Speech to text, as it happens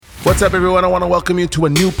What's up, everyone? I want to welcome you to a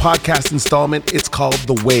new podcast installment. It's called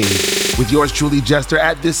The Wave. With yours truly, Jester,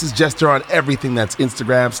 at This Is Jester on everything that's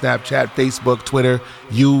Instagram, Snapchat, Facebook, Twitter,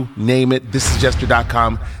 you name it.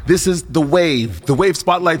 ThisIsJester.com. This is The Wave. The Wave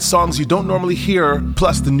spotlights songs you don't normally hear,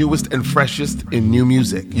 plus the newest and freshest in new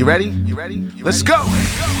music. You ready? Let's go!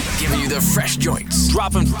 Giving you the fresh joints,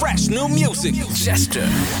 dropping fresh new music. Jester,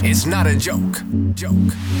 it's not a joke.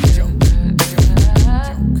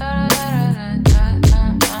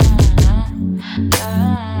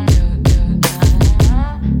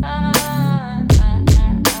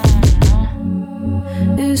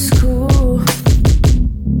 It's cool.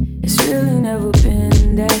 It's really never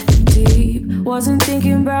been that deep. Wasn't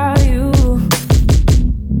thinking about you,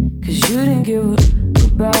 'cause you didn't give a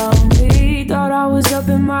about me. Thought I was up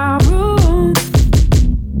in my room,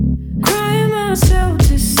 crying myself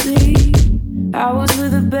to sleep. I was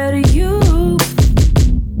with a better you,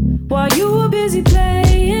 while you were busy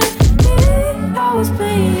playing me. I was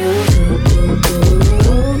playing you.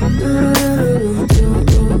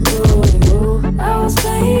 I was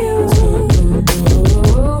playing you.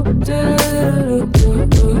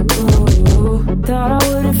 Thought I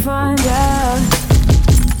wouldn't find out.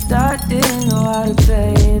 Thought I didn't know how to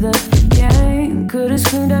play the game. Could've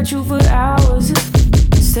screamed at you for hours.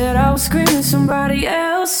 Instead I was screaming somebody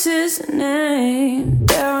else's name.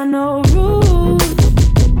 There are no rules.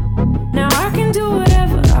 Now I can do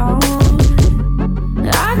whatever I want.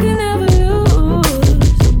 I can never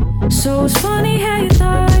lose. So it's funny how you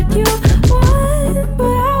thought you won,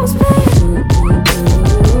 but I was playing.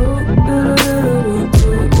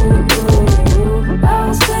 I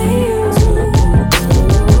was playing you.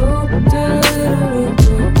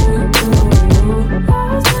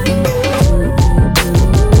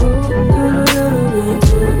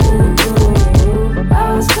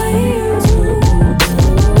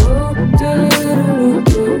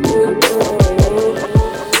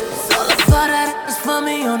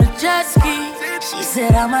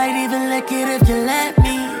 Said I might even lick it if you let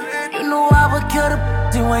me. You know I would kill the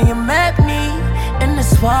pussy when you met me. And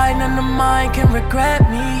that's why none of mine can regret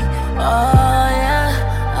me. Oh yeah.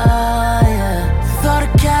 Throw the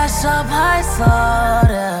cash up high,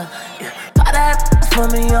 soda. Buy that for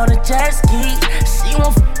me on a jet ski. She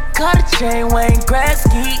won't cut a chain, Wayne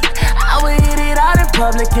Gretzky. I would hit it out in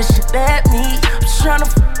public if she let me. I'm tryna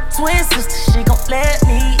twin sister, she gon' let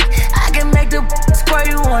me. I can make the square,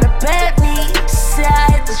 you wanna bet me. Say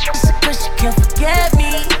I hit the shit cause she can't forget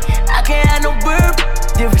me. I can't have no bird,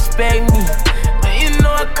 disrespect me. But you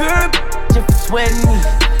know I curb, just sweat me.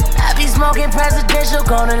 I be smoking presidential,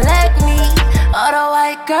 gonna let me. All the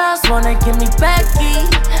white girls wanna give me Becky.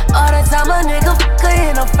 All the time a nigga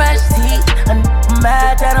in a fresh tee. I'm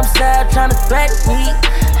mad that I'm sad, tryna threat me.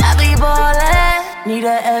 I be ballin', need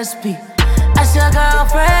a SP. That's your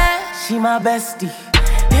girlfriend, she my bestie.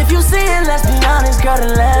 If you see it, let's be honest, girl,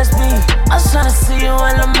 then let's be. I was tryna see you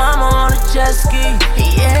and the mama on a jet ski.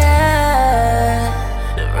 Yeah,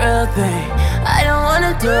 the real thing. I don't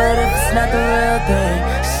wanna do it if it's not the real thing.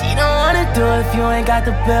 She don't wanna do it if you ain't got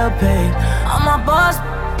the bill paid. I'm my boss,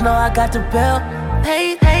 no, I got the bill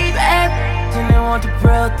paid. She didn't want the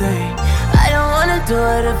real thing. I don't wanna do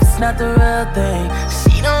it if it's not the real thing.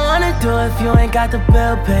 She don't wanna do it if you ain't got the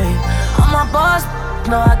bill paid. I'm my boss,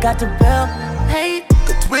 no, I got the bill paid.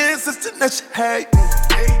 The twin sister, now she hate me.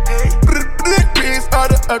 Green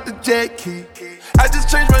started up the J key. I just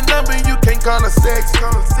changed my number, you can't call her sexy.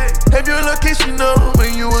 Have your location know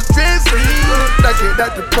when you was dressing. Like it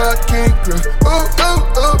at the parking grill.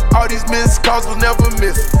 Ooh. All these missed calls will never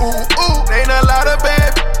miss. Ooh. Ain't a lot of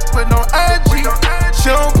bad with no IG. She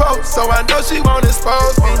don't post, so I know she won't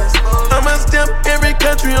expose me. I'ma stamp every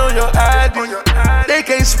country on your ID. They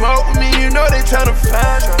can't smoke with me, you know they tryna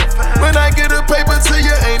find me. When I get a paper to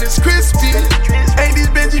you, ain't as crispy. Ain't these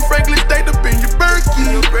Benji Franklin staked up in your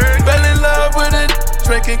Berkey. Fell in love with it,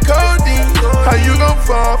 drinking codeine. How you gon'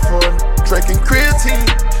 fall for it? Drinking creatine.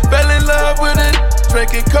 Fell in love with it,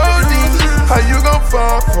 drinking codeine. How you gon'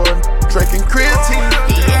 fall for it? Drinking creatine.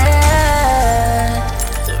 Yeah,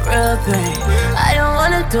 the real thing. I don't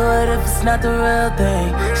wanna do it if it's not the real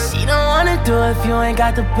thing. She don't wanna do it if you ain't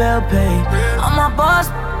got the bill paid. I'm my boss,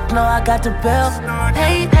 no, I got the bill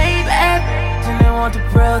paid. She didn't want the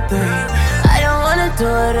real thing. I don't wanna do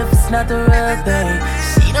it if it's not the real thing.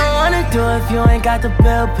 She don't wanna do it if you ain't got the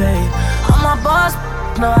bill paid. I'm my boss,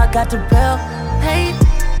 no, I got the bill paid.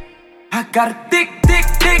 I got a thick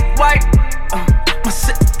white. My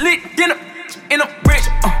shit lit in a rich.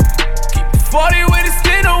 Keep 40 with the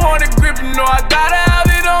skin, don't want to grip. You know I gotta have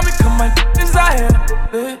it on me, 'cause my is out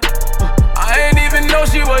here. I ain't even know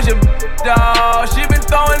she was your dog. She been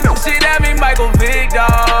throwing no shit at me, Michael Vick,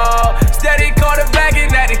 dog.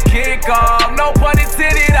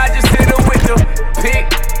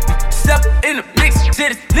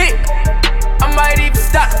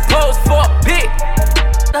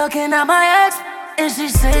 and she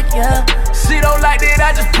sick, yeah. She don't like that,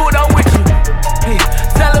 I just pulled up with you. Hey,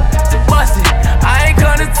 tell her to bust it. I ain't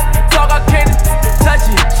gonna talk, I can't touch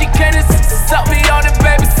it. She can't suck me on it,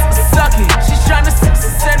 baby, suck it. She tryna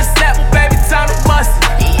send a snap, well, baby, time to bust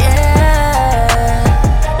it. Yeah,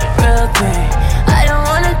 the real thing. I don't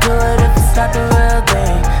wanna do it if it's not the real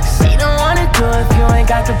thing. She don't wanna do it if you ain't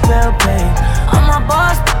got the bill paid. I'm my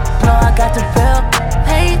boss, no, I got the bill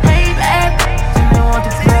paid, babe. She don't want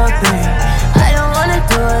the real thing. I don't wanna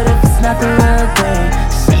do it if it's not the real thing.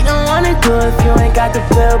 She don't wanna do it if you ain't got the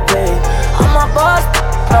bill paid. I'm my boss,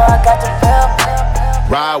 no, I got the bill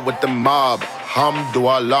paid. Ride with the mob,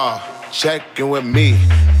 Hamdulillah. Check in with me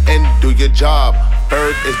and do your job.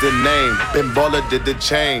 Ferg is the name, Ben Baller did the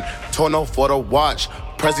chain. Torno for the watch,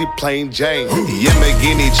 Prezi plain Jane.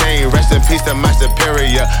 Yamagini chain, rest in peace to my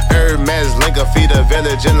superior. Hermes Linka feed a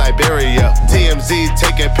village in Liberia. TMZ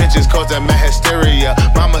taking pictures causing my hysteria.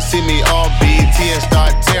 Mama see me on BET and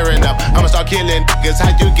start tearing up. I'ma start killing niggas,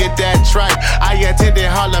 how you get that tripe? I attended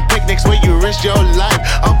Harlem picnics where you risk your life.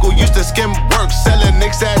 Uncle used to skim work, selling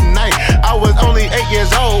nicks at night. I was only 8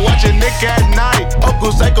 years old, watching Nick at night.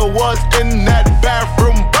 Uncle Psycho was in that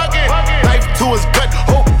bathroom bucket. Knife to his gut,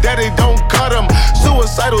 hope daddy don't cut him.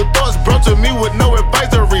 Suicidal thoughts brought to me with no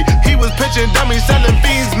advisory. He was pitching dummies, selling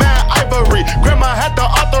fiends, mad ivory. Grandma had the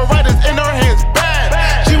arthritis in her hands, bad.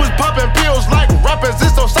 She was popping pills like rappers in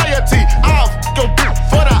society. I'll f*** your bitch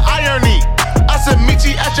for the irony. I said meet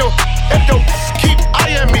you at your, if your keep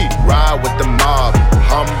eyeing me. Ride with the mob,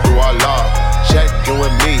 Hamdulillah. Check in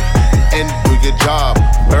with me and do your job.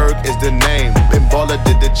 Ferg is the name, Ben Baller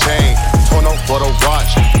did the chain. Torno for the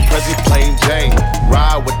watch, Prezi plain Jane.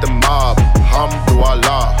 Ride with the mob,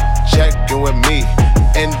 Hamdulillah. Check in with me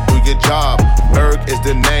and do your job. Ferg is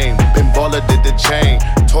the name, Ben Baller did the chain.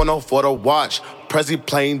 Torno for the watch, Prezi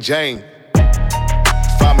plain Jane.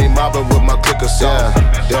 Find me mobbing with my clicker song.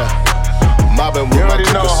 Yeah. Mobbing with my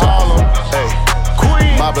clicker song. Hey.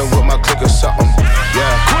 Mobbing with my clicker something.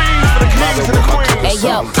 Yeah. Mobbing with my clicker. Hey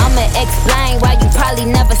yo, I'ma explain why you probably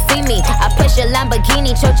never see me. I push a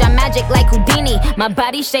Lamborghini, choke your magic like Houdini. My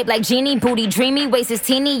body shaped like genie, booty dreamy, waist is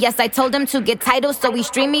teeny. Yes, I told him to get titles, so he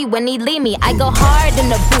stream me when he leave me. I go hard in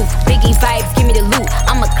the booth, Biggie vibes, give me the loot.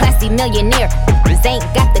 I'm a classy millionaire, bitches ain't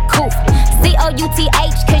got the couth.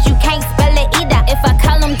 C-O-U-T-H, cause you can't spell it either. If I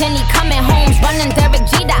call him, then he coming home, running Derek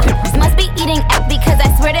Jeter. Must be eating egg because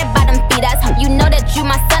I swear that bottom feed us. You know that you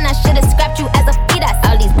my son, I should've scrapped you as a fetus.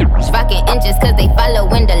 All these bitches rocking inches cause they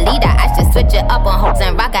following the leader. I should switch it up on hopes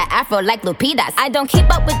and rock an afro like Lupitas. I don't keep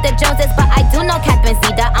up with the Joneses, but I do know Catherine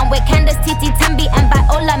Zeta. I'm with Candace, Titi, Tembi, and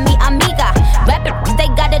Viola, mi amiga. Rappers, they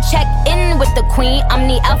gotta check in with the queen. I'm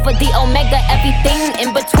the alpha, the omega, everything in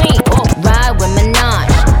between. Oh, ride with Minaj,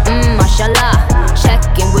 mashallah. Check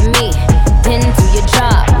in with me, then do your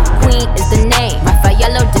job. Queen is the name,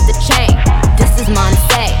 Raffaello did the chain. This is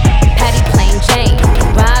Monse, Patty plain Jane.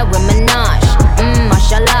 Ride with Minaj,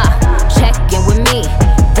 mashallah. Check in with me,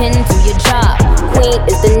 then do your job. Queen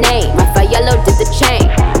is the name, Raffaello did the chain.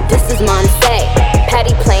 This is Monse,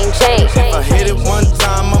 Patty plain Jane. If I hit it one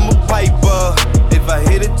time, I'm a piper. If I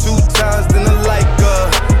hit it 2 times, then I like her.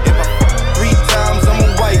 If I 3 times, I'm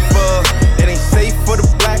a wifer. It ain't safe for the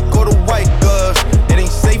black or the white girls. It ain't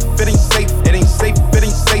safe, it ain't safe, it ain't safe, it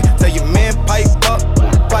ain't safe. Tell your man pipe up,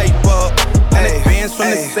 pipe up. And the bands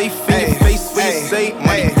from the safe in your face when you say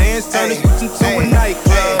money dance, turn this into a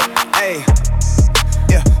nightclub.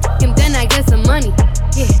 Yeah. And then I get some money,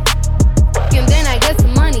 yeah. And then I get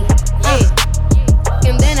some money, yeah.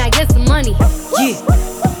 And then I get some money, yeah.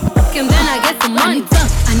 And then I get some money.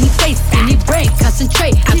 I need face, I need brain,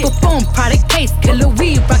 concentrate. I go phone, product case, killer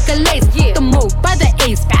weed, rock a lace. Yeah. The move by the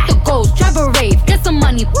ace, the goals, drive a rave. Get some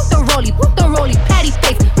money, put the rollie, patty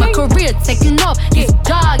face. My career taking off, this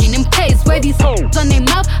dog in them case. Where these hoes on their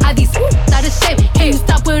mouth, are these out of shape? Can you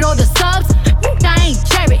stop with all the subs? I ain't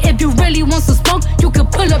cherry. If you really want some smoke, you can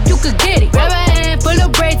pull up, you can get it. Grab a hand, full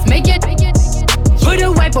of braids, make it. Put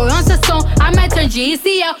a white boy on the song, I might turn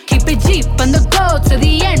G-Eazy out. Keep it G, from the go to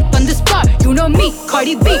the end, from the start. You know me,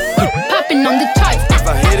 Cardi B, popping on the charts. If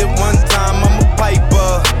I hit it 1 time, I'm a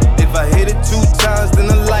piper. If I hit it 2 times, then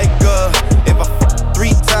I like her. If I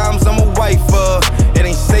 3 times, I'm a wifer. It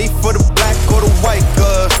ain't safe for the black or the white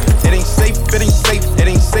girls. It ain't safe, it ain't safe, it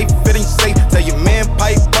ain't safe, it ain't safe. Tell your man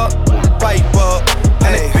pipe up, pipe up.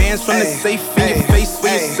 And the bands from the safe in your face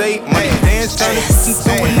when you say money dance, turn this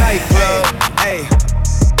into a nightclub.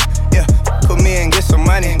 Yeah, put me in, get some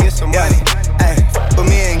money, get some money. Put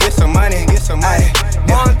me in, get some money, get some money.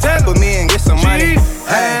 Put me in, get some money.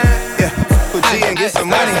 Yeah, put G in, get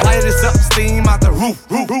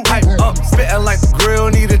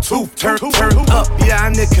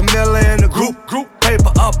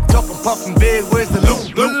smoke, I'm puffin' big, where's the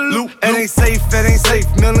loot? Loot. It ain't safe,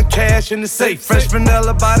 million cash in the safe. Fresh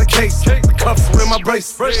vanilla by the case, the cuffs with my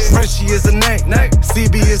brace. Frenchie is the name,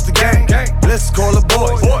 CB is the gang. Let's call a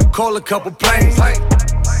boy, call a couple planes.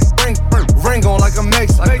 Ring on like a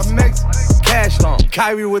Mexican. Cash long,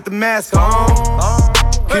 Kyrie with the mask on.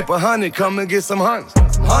 Keep 100, come and get some hunts.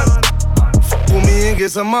 With me and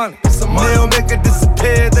get some money. They'll make it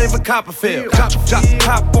disappear, they a Copperfield.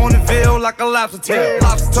 Chop on the veil like a lobster tail.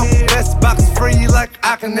 Talk best box free like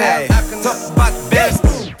I can have. Talk about the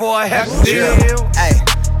best before I have to deal. Hey,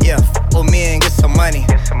 yeah, with me and get some money.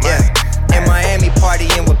 Yeah, in Miami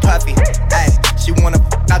partying with Puffy. Hey, she wanna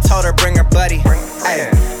I told her bring her buddy.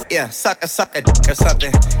 Hey, yeah, suck a dick or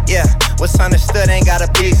something. Yeah, what's understood ain't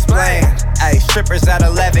gotta be explained. Hey, strippers at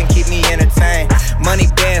 11 keep me entertained. Money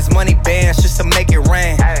bands just to make it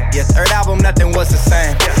rain. Yeah, third album nothing was the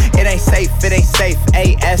same. It ain't safe,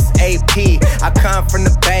 ASAP. I come from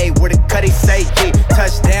the Bay where the Cuddy say G.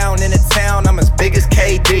 Touchdown in the town, I'm as big as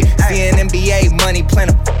KD. Seeing NBA money, playing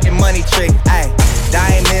a fucking money tree. Ay,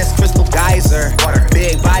 diamonds, crystal geyser.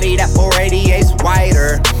 Big body, that 488's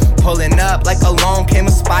wider. Pulling up like along came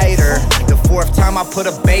a spider. The fourth time I put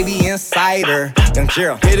a baby inside her. Young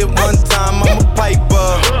Gerald. Hit it one time, I'm a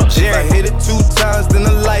piper. If I hit it 2 times, then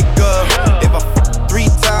I like her. If I 3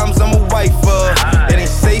 times, I'm a wifer. It ain't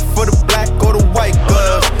safe for the black or the white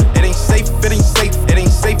girls. It ain't safe.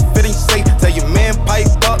 Tell your man pipe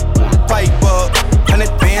up.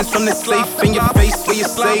 100 bands from the safe in your face where you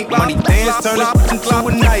slave. Money dance, turn it into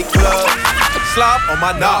a nightclub. Slop on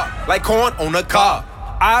my knob, like corn on a cob.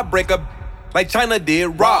 I break up like China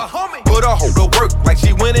did Rob. Put her hoe to work like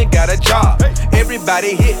she went and got a job.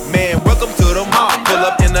 Everybody hit, man, welcome to the mob. Pull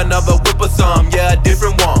up in another whip or some, yeah, a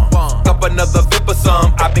different one. Up another vip or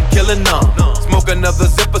some, I've been killing them. Smoke another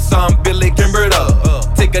zip or some, Billy Kimbered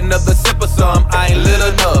up. Take another sip or some, I ain't lit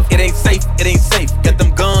enough. It ain't safe. Got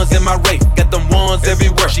them guns in my rape, got them ones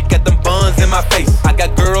everywhere. She got them buns in my face. I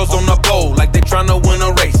got girls on the pole like they tryna win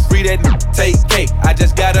a race. Free that take cake, I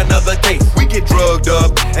just got another case. We get drugged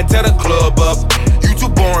up and tear the club up. You too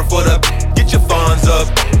boring for the get your funds up.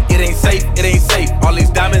 It ain't safe. All these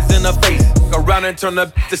diamonds in her face. Go around and turn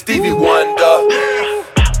up to Stevie Wonder.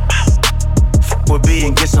 With B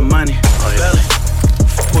and get some money.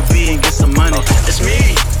 With B and get some money. It's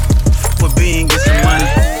me. With B and get some money.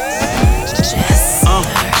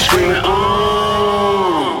 Screaming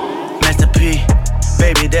Master P,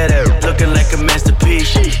 baby that looking like a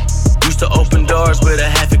masterpiece. Used to open doors with a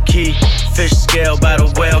half a key. Fish scale by the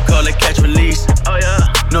whale, call it catch release. Oh yeah,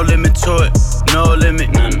 no limit to it, no limit.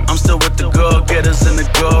 I'm still with the go-getters and the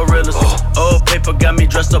gorillas. Old paper got me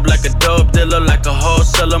dressed up like a dope dealer, like a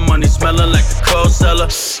wholesaler. Money smelling like a cold cellar.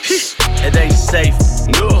 It ain't safe.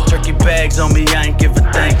 No. Turkey bags on me, I ain't giving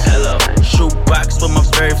thanks. Hello. Shoebox with my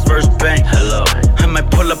very first bank. Hello. I might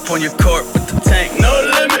pull up on your court with the tank. No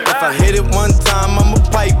limit. If I hit it 1 time, I'm a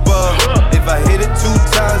piper. If I hit it 2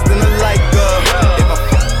 times, then I like her. If I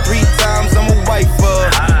 3 times, I'm a wifer.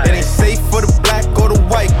 It ain't safe for the black or the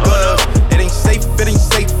white girl. It ain't safe.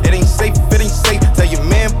 Tell your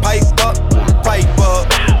man pipe up.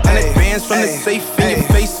 100 bands from the safe in your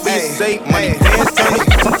face where you say money dance, turn it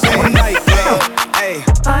into a nightclub.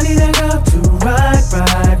 I need a girl to ride.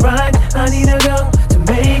 I need a girl to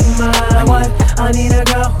make my wife. I need a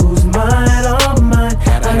girl who's mine, all mine.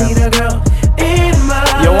 I need a girl in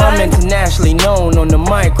my Yo, I'm internationally known on the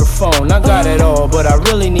microphone. I got it all, but I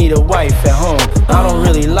really need a wife at home. I don't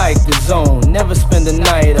really like the zone, never spend the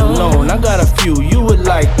night alone. I got a few you would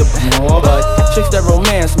like to know, but chicks that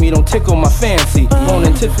romance me don't tickle my fancy.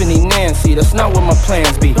 Owning Tiffany Nancy, that's not what my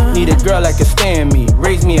plans be. Need a girl that can stand me,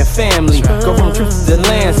 raise me a family. Go from trips to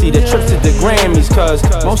Lancey to trips to the Grammys, cause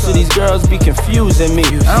most of these girls be confusing me.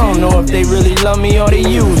 I don't know if they really love me or they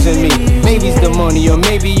using me. Maybe it's the money or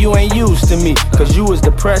maybe you ain't used to me, cause you was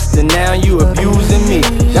depressed and now you abusing me.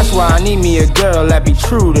 That's why I need me a girl that be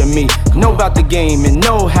true to me, know about the game and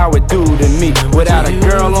know how it do to me. Without a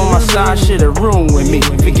girl on my side, shit'll ruin me.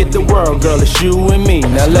 Forget the world, girl, it's you and me.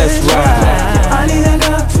 Now let's ride. I need a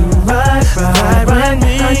girl to ride. I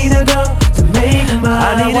need a girl to make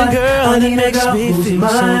my wife. I need a girl who's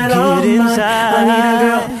mine, all mine. I need a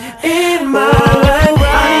girl in my life.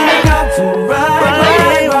 I need a girl to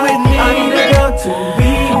ride with me. I need a girl to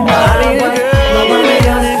be my wife.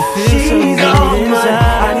 She's all mine.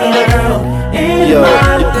 I need a girl in my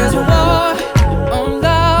life. There's a war on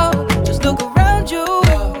love, just look around you. Oh,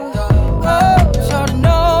 it's hard to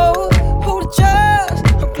know who to trust.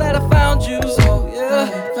 I'm glad I found you. So yeah,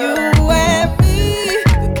 you and me,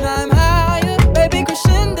 we climb higher, baby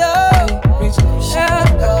crescendo. Yeah,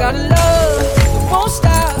 I got a love that won't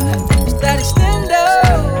stop, it's that extendo.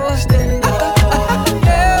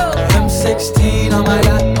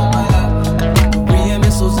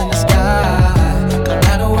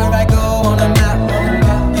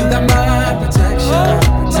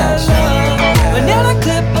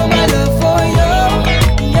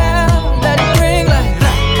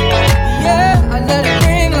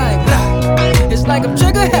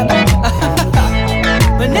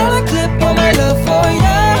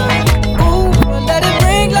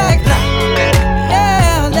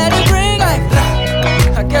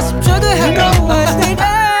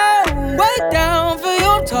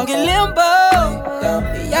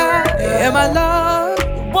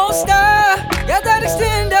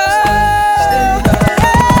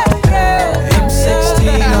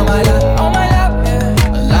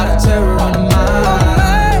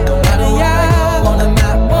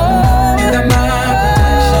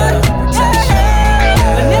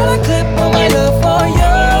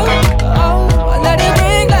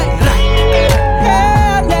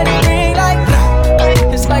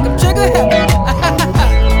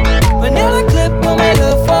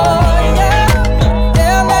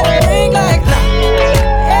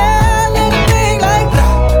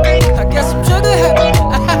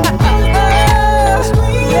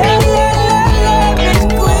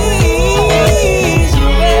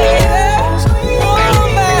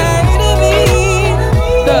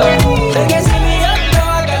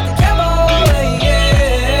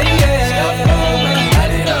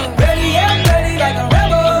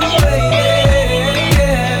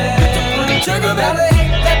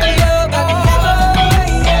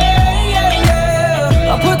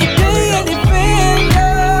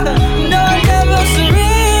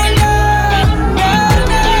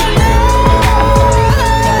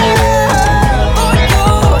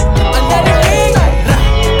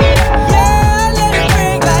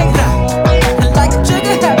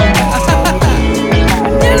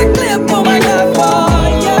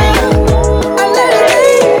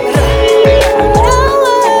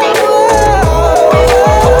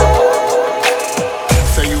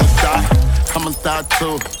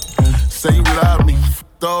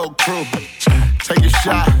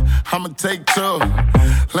 shot, I'ma take two.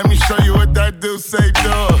 Let me show you what that do say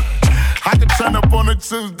do. I can turn up on a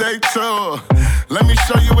Tuesday too. Let me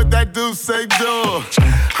show you what that do say do.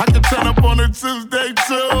 I can turn up on a Tuesday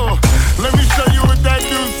too. Let me show you what that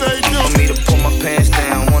do say do. Want me to pull my pants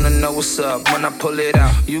down, wanna know what's up when I pull it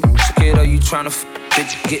out. You scared or you tryna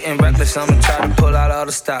bitch, getting reckless, I'ma try to pull out all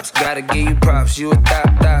the stops. Gotta give you props, you a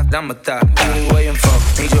thot, I'm a thot. What you waiting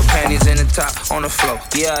for? Need your panties in the top, on the floor.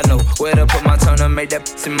 Yeah, I know where to put my tongue to make that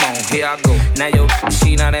moan. Here I go, now yo,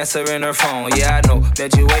 she not answering her phone. Yeah, I know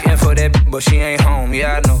that you waiting for that, but she ain't home.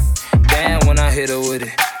 Yeah, I know. Damn, when I hit her with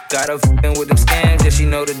it. Got her f***ing with them scams, yeah, she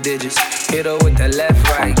know the digits. Hit her with the left,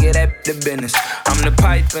 right, get at the business. I'm the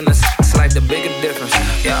pipe and the it's like the bigger difference,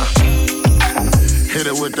 yeah. Hit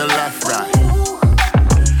her with the left, right.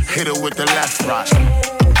 Hit it with the left, right.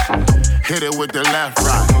 Hit it with the left,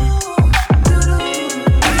 right.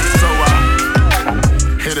 So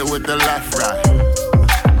hit it with the left, right.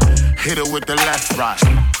 Hit it with the left, right.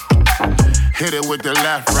 Hit it with the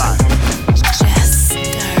left, right.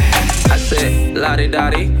 I said,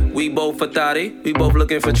 lottie-dottie, we both for thotty. We both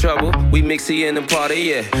looking for trouble. We mixy in the party,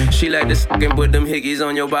 yeah. She like to fucking put them hickeys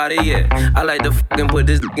on your body, yeah. I like to fucking put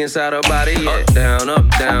this inside her body, yeah. Up,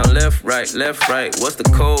 down, left, right. What's the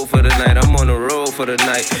code for the night? I'm on the road for the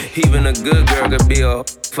night. Even a good girl could be a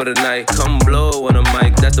for the night. Come blow on the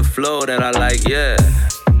mic, that's the flow that I like, yeah.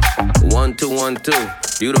 1, 2, 1, 2.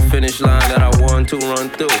 You the finish line that I want to run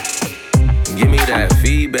through. Give me that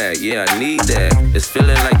feedback, yeah, I need that. It's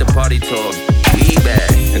feeling like the party talk,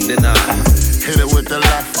 feedback. And then I hit it with the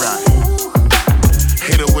left, right.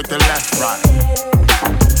 Hit it with the left, right.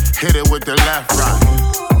 Hit it with the left, right.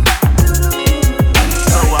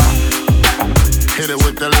 So hit it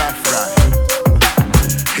with the left, right.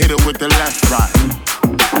 Hit it with the left, right.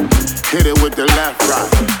 Hit it with the left,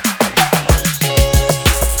 right.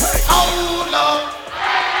 Hold up.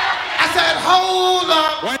 I said hold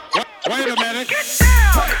up. Wait a minute.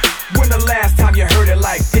 When the last time you heard it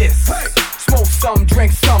like this? Smoke some,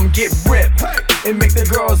 drink some, get ripped. And make the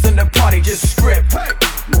girls in the party just strip.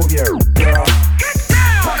 Move your girl.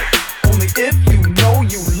 Only if you know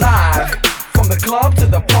you live. From the club to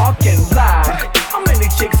the parking lot. How many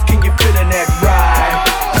chicks can you fit in that ride?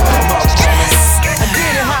 I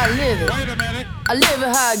get it how I live it. I live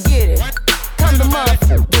it how I get it. Come to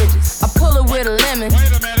motherfucking bitches. I pull it with a lemon.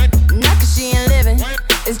 Not cause she ain't living.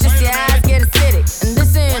 It's just your eyes get acidic. And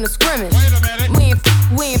this ain't a scrimmage.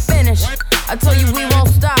 We ain't finished. I told you we won't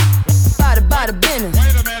stop. By the business.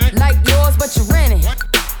 Like yours, but you're renting.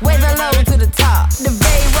 Way the low to the top. The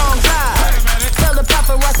very wrong side. Tell the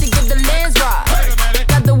paparazzi give the lens right.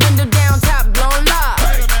 Got the window down, top blown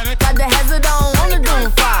live. Got the hazard on the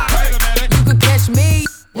doom fire. You could catch me,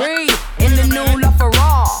 read in the new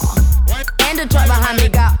LaFerrari. And the truck behind me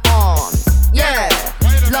got arms. Yeah,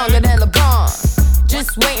 longer than LeBron.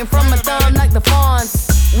 Just waiting from my thumb like the fawns.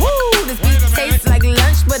 Woo, this beat tastes like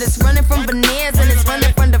lunch, but it's running from veneers and it's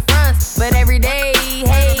running from the front. But every day,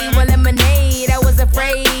 hey, well, lemonade. I was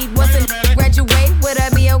afraid, wasn't graduate, would I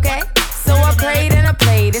be okay? So I prayed and I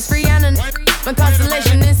played. It's Rihanna, my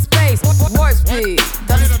constellation in space. Warp speed,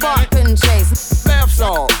 thought the spark couldn't chase. Bath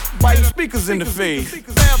salt, biting speakers in the face.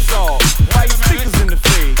 Bath salt, biting speakers in the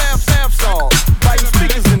face. Bath salt, biting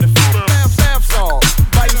speakers in the face. Bath salt,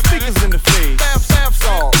 biting speakers in the face. Bath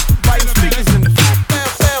salt, biting speakers in the face.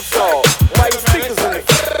 Bath salt, biting speakers in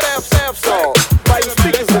the face. Bath salt, biting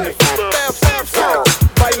speakers in the face. Bath salt,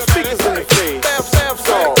 biting speakers in the face. Bath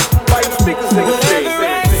salt, biting speakers in the face.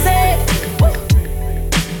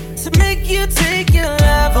 To make you take your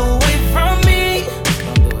love away from me,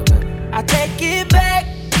 I take it back.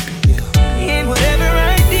 In whatever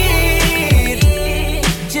I did,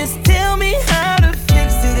 just tell me how to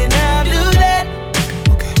fix it and I'll do that.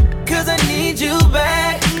 Cause I need you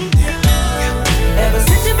back. Ever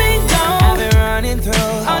since you've been gone, I've been running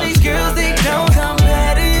through all these girls, they don't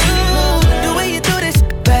compare to you. The way you do this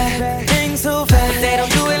back, things so fast, they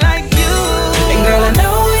don't do it like you. And girl, I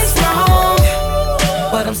know it's wrong,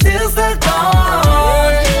 but I'm still stuck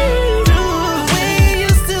on the way you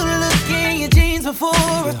used to look in your jeans before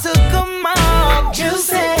I took them off. You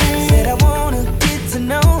said I wanna get to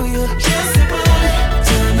know you just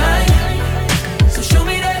tonight. So show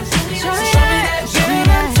me that, show me that, baby.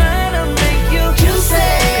 I'm trying to make you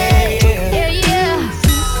say, yeah.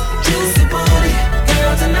 Juicy booty,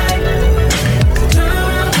 girl, tonight. So turn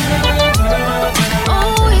around.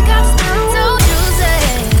 Oh, you got so juicy.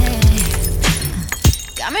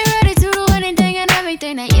 Got me ready to do anything and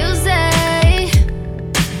everything that you say.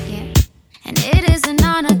 Yeah. And it is an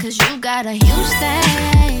honor cause you got a huge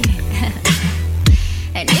thing.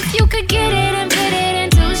 And if you could get it and fit it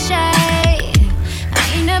into shape, I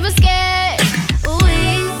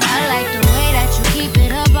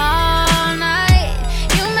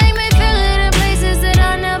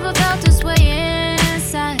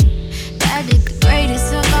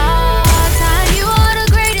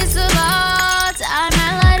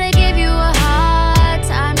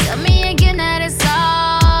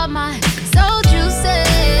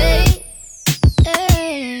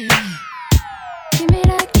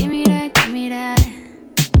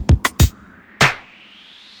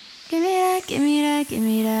that, give me that, give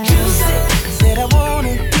me that. Juicy, said I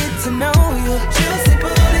wanna get to know you. Juicy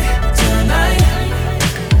booty tonight.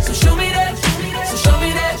 So show me that, so show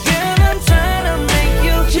me that. Girl, I'm trying to make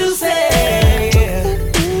you juicy.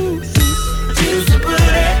 Juicy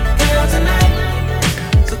booty, girl, tonight.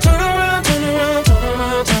 So turn around, turn around, turn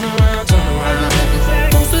around, turn around, turn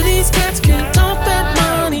around. Most of these cats can't talk that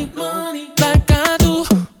money like I do.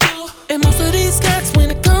 And most of these cats, when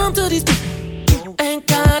it comes to these people, ain't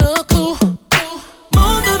got a clue.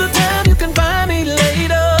 Most of the time you can find me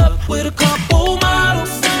laid up with a couple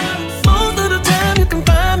models. Most of the time you can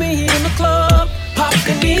find me in the club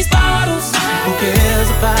popping these bottles. Who cares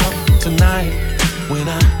about tonight when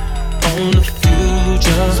I own the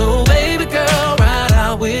future? So baby girl, ride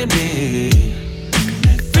out with me.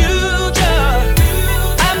 Future,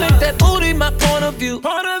 I make that booty my point of view.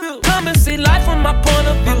 Come and see life from my point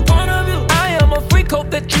of view. I am a freak, hope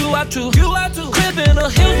that you are too. Crib in the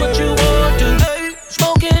hills, what you want to do.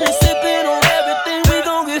 Smoking and sipping on everything. We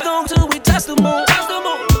gon' get on till we touch the moon.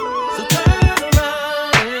 So turn around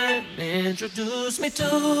and introduce me to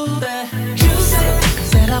that juicy.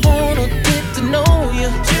 Said I wanna get to know you.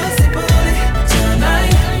 Juicy booty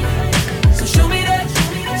tonight. So show me that,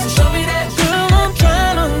 so show me that. Girl, I'm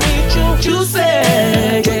tryna meet you. Juicy,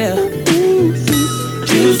 yeah.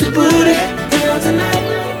 Juicy booty, girl, tonight.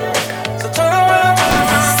 So turn around.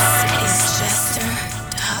 This is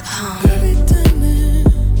Jester.com.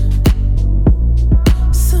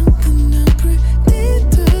 Something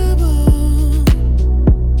unpredictable.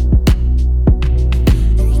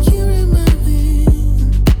 You remind me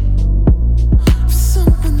of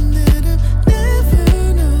someone that I've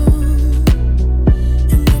never known.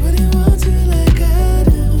 And nobody wants you like I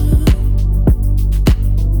do.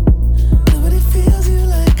 Nobody feels you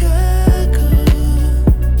like I could.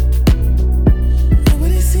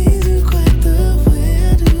 Nobody sees you quite the way I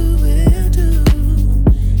do.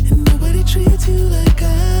 And nobody treats you like I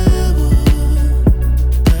would.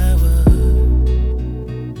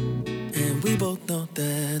 And we both know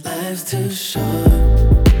that life's too short.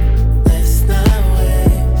 Let's not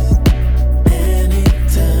waste any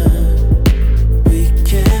time. We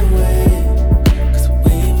can't wait, 'cause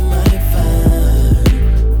we might find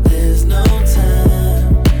there's no time,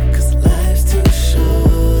 'cause life's too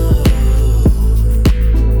short.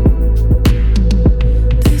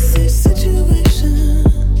 They say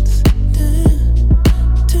situations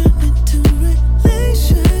turn into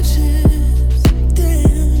relationships.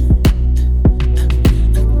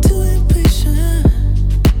 I'm too impatient.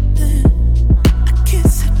 I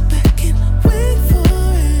can't sit back and wait for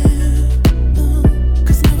it. No,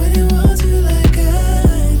 'cause nobody wants you like I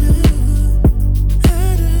do.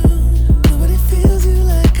 Nobody feels you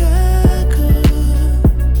like I could.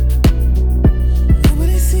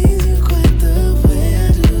 Nobody sees you quite the way I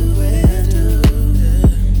do.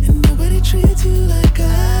 And nobody treats you like I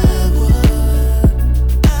would.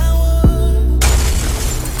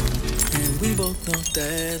 And we both know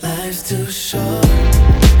that life's too short.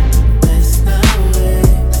 Let's not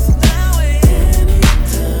waste any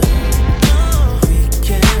time. We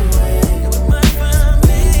can't wait. We might find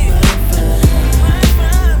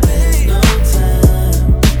there's no time,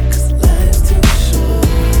 'cause life's too short.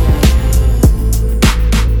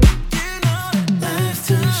 Life's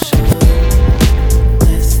too short.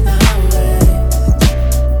 Let's not waste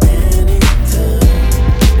any time.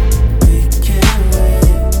 We can't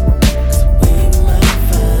wait, 'cause we might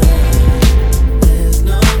find there's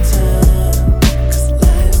no time, 'cause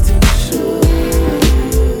life's too short.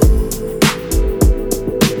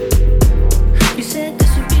 You said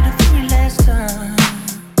this would be the very last time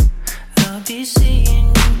I'll be seeing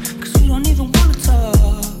you, 'cause you don't even wanna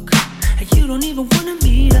talk, and you don't even wanna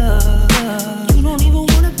meet up. You don't even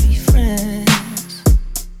wanna be friends.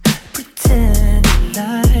 Pretend you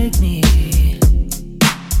like me.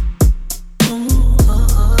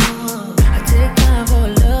 I take time for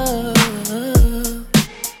love.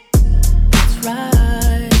 That's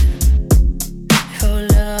right. If your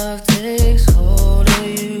love takes hold of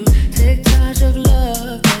you, take charge of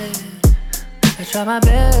love, babe. I try my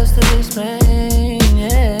best to explain,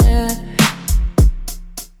 yeah,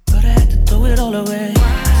 but I had to throw it all away. I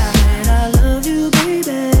said I love you,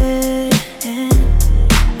 baby, and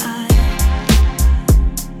I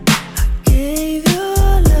gave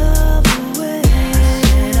your love away. I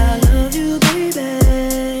said I love you, baby,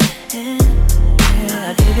 and yeah,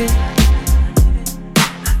 I gave it.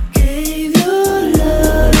 I gave your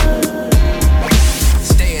love.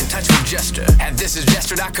 Stay in touch with Jester at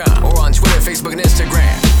thisisjester.com or on Twitter, Facebook, and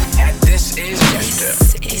Instagram at This Is Jester.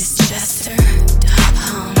 This is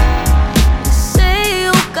Jester.com. Say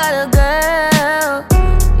you got a girl,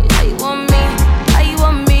 yeah, you want me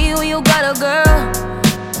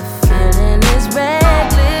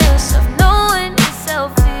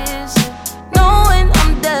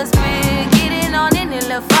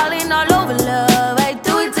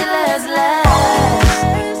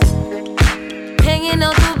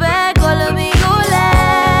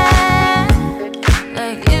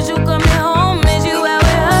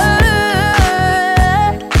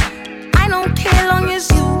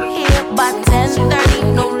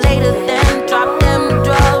 10:30, no later than drop them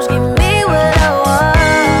drugs. Give me what I want.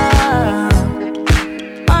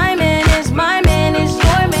 My man is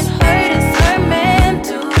your man, hurt is her man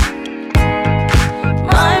too.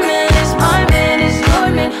 My man is your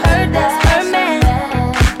man, hurt that's her man.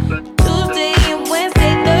 Tuesday and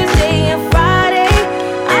Wednesday, Thursday and Friday,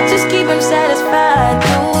 I just keep him satisfied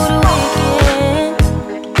through the weekend.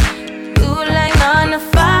 You like 9 to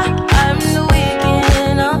 5, I'm the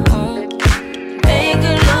weekend. Make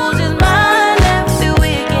him lose his mind every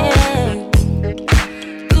weekend.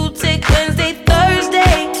 You take Wednesday,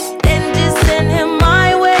 Thursday, then just send him my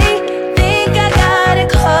way. Think I got it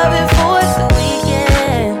covered for the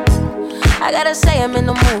weekend. I gotta say I'm in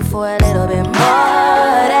the mood for a little bit more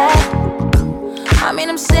of that. I mean,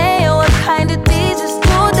 I'm saying what kind of days is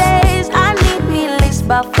 2 days. I need me at least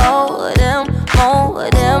about 4 of them, more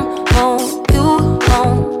of them, more you,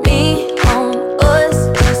 more me, more us.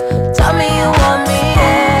 Just tell me you want me,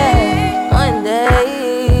 yeah, one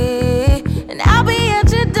day, and I'll be at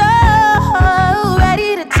your door, ready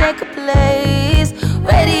to take a place,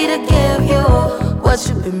 ready to give you what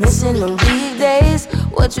you've been missing on weekdays,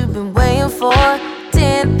 what you've been waiting for.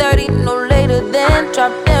 10:30, no later than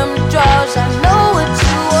drop them drugs. I know what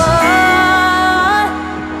you want.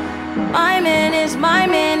 My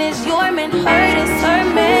man is your man, hurt is her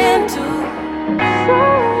man too.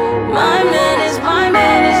 My man is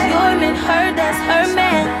your man, hurt that's her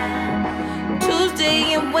man.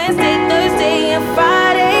 Tuesday and Wednesday, Thursday and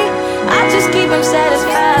Friday, I just keep him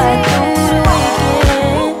satisfied through the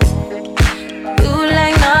weekend. You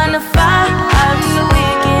like 9 to 5, I'm the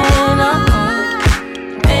weekend.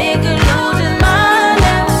 Make him lose his mind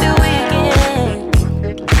every weekend.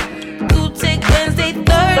 You take Wednesday,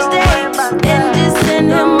 Thursday, and just send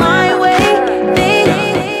him my way.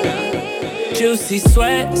 Juicy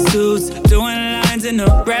sweatsuits, doing lines in the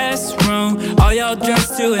restroom. All y'all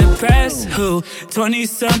dressed to impress who?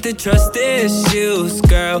 20-something trust issues,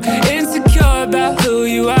 girl. Insecure about who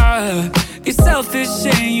you are. You're selfish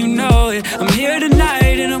and you know it. I'm here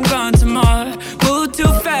tonight and I'm gone tomorrow. Moved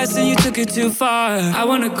too fast and you took it too far. I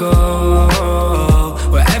wanna go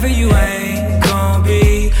wherever you ain't gon'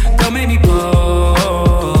 be. Don't make me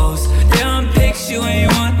pose. Them pics you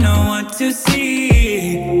ain't want no one to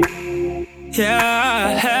see. Yeah.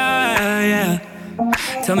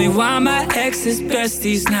 Tell me why my ex is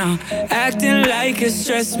besties now, acting like it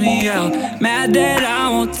stressed me out. Mad that I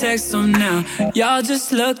won't text them now. Y'all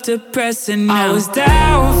just look depressing now. I was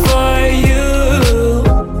down for you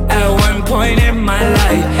at one point in my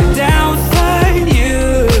life. Down for you.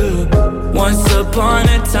 Once upon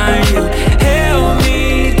a time you held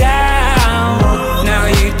me down. Now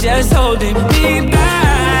you just holding me back.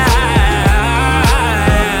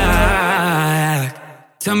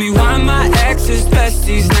 Tell me why my ex is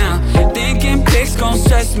besties now. Thinking pics gon'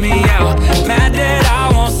 stress me out. Mad that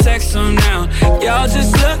I won't sex them now. Y'all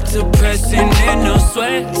just look depressing in no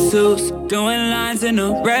sweatsuits, doing lines in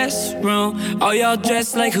the restroom. All y'all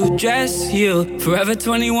dressed like who dressed you? Forever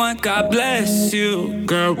 21, God bless you.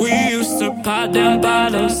 Girl, we used to pop them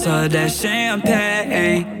bottles of that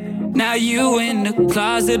champagne. Now you in the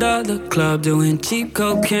closet of the club doing cheap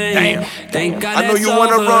cocaine. Damn. Thank God I know you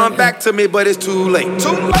wanna run back to me, but it's too late.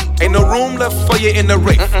 Ain't no room left for you in the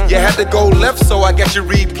race. You had to go left, so I got you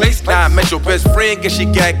replaced. Now I met your best friend, guess she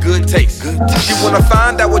got good taste. She wanna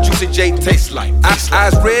find out what Juicy J tastes like.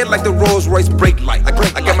 Eyes red like the Rolls Royce brake light.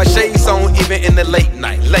 I got my shades on even in the late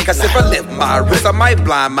night. Cause if I lift my wrist, I might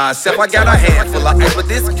blind myself. I got a handful of ice, but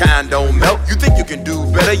this kind don't melt. You think you can do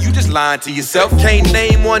better, you just lying to yourself. Can't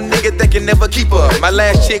name one nigga that can never keep up. My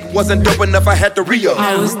last chick wasn't dope enough, I had to re-up.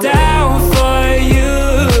 I was down for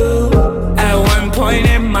you at one point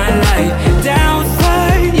in my life. Down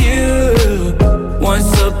for you.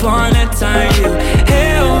 Once upon a time you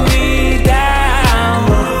held me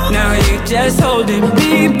down. Now you just holding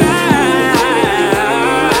me back.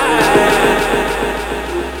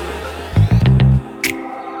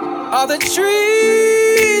 All the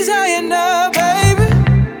trees high enough, baby.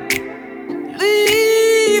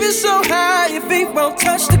 Leave it so high your feet won't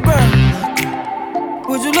touch the ground.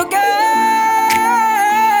 Would you look up,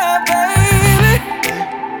 baby?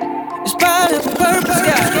 It's part of the purple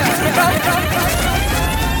sky.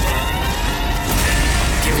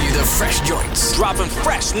 Giving you the fresh joints. Dropping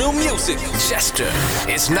fresh new music. Jester,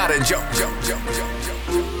 it's not a joke.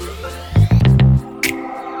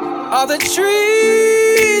 All the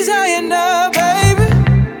trees high enough, baby.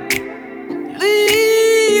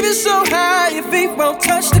 Leave it so high your feet won't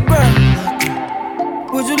touch the ground.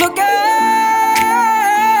 Would you look up,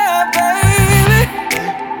 baby?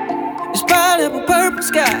 It's part of a purple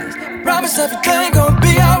skies. Promise everything gon'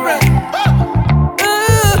 be alright.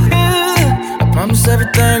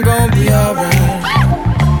 everything gon' be alright.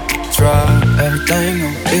 Drop, everything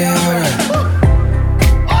gon' be alright.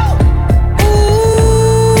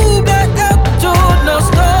 Ooh, back out the door, no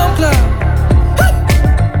storm cloud.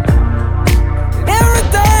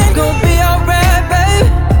 Everything gon' be alright, baby.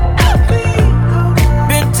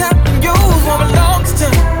 Been tapping you for a long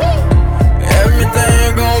time.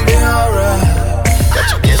 Everything gon' be alright. Got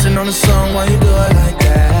you dancing on the song while you do it like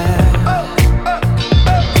that.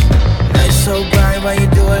 Night so bright while you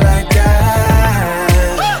do it like that.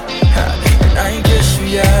 And I ain't kissed you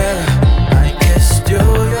yet. I ain't kissed you,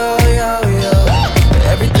 yo.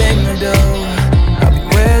 Everything I do, I'll be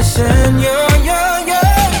wishing you.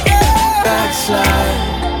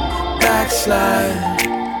 Backslide.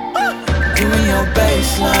 You and your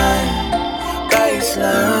baseline.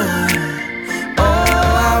 Oh,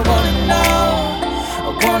 I wanna know.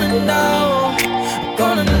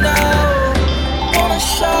 Wanna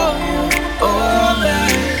show you, man.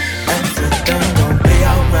 Everything gon' be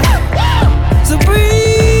alright. So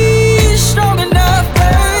breathe strong enough,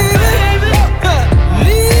 baby.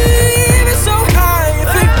 Leave it so high, your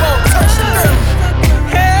feet won't touch the ground.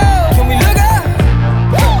 Hell, can we look up?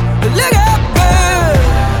 Look up, baby.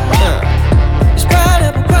 It's bright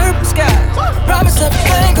up a purple sky. Promise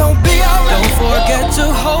everything gon' be alright. Don't forget to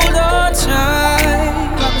hold on tight.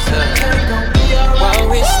 While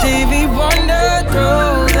we Stevie Wonder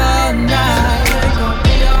through the night.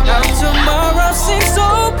 Now tomorrow seems so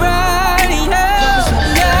bright, yeah.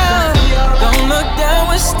 Don't look down,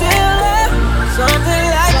 we're still up. Something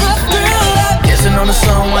like a thriller. Kissing on the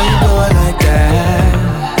song while you do it like that.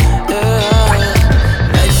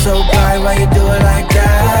 Yeah. Night so bright while you do it like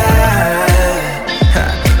that.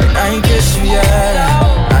 I ain't kissed you yet.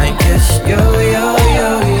 I ain't kissed you, yo.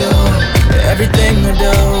 Everything I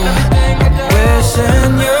do,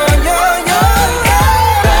 wishing you.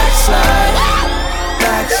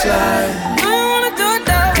 Backslide. You wanna do it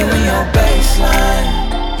now. You and your baseline.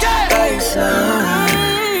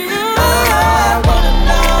 Oh, I wanna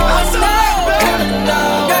know.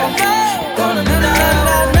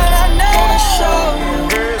 Wanna show you.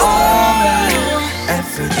 Alright.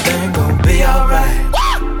 Everything gon' be alright.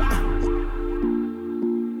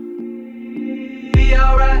 Be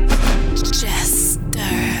alright.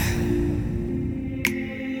 Jester.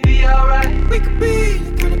 Be alright. We could be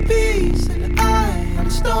the kind of peace in the eye of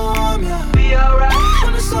the storm, yeah. Be alright.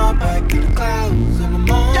 When the sun back in the clouds in the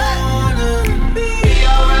morning. Be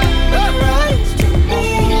alright. When the rise to the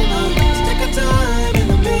moon, let's take our time in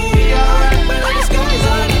the moon. Be alright. When all the skies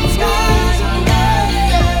are the skies are right.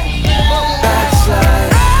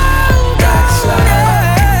 Backslide.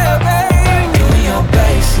 You and your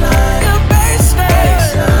baseline.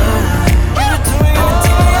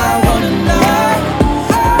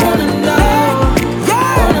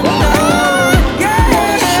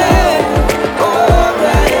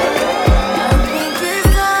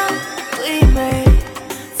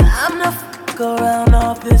 Around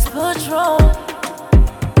off this patrol.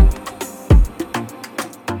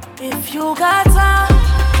 If you got time,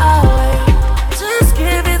 I'll wait. Just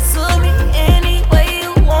give it to me any way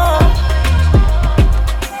you want.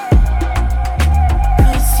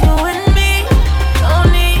 'Cause you and me don't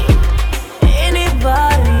need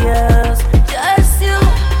anybody else. Just you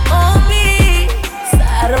on me. 'Cause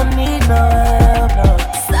I don't need no help, no.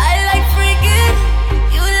 'Cause I like freaking.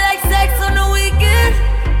 You like sex on the weekend.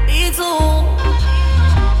 Me too.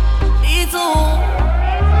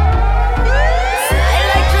 I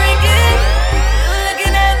like drinking. You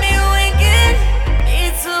looking at me winking. Me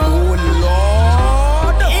too. Oh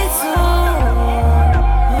Lord. Me too.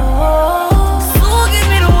 So give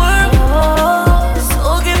me the work. So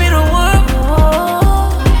give me the work.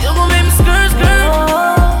 You gon' make me skirt.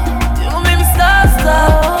 You gon' make me stop.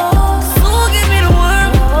 So give me the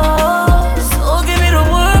work. So give me the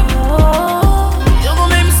work. You gon'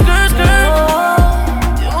 make me skirt.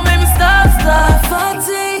 You gon' make me stop.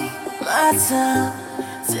 Take my time.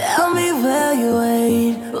 Tell me where you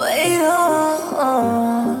wait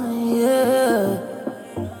on, yeah.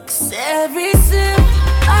 'Cause every sip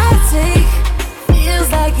I take feels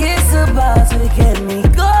like it's about to get me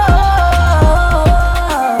going.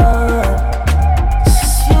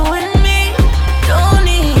 Just you and me, don't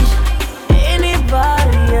need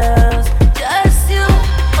anybody else. Just you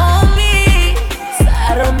on me, 'cause I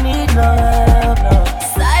don't need no help, no.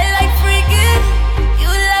 'Cause I like freaking. You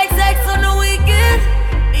like sex on the weekend.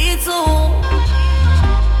 Me too.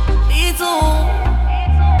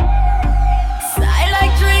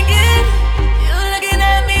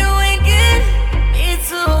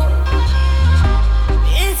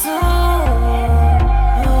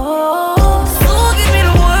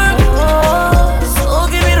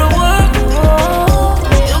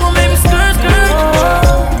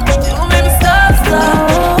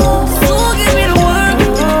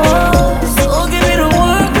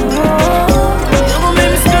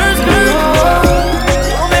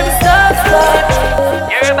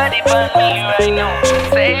 I know.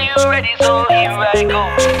 Say you ready, so here I go.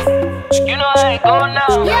 You know I go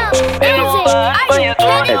now. Bend over for your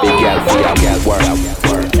toe. Every girl for your girl work,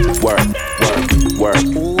 work, work,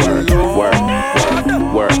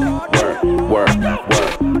 work,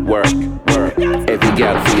 work. Every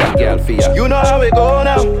girl for your girl for your. You know how we go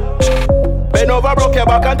now. Bend over, broke your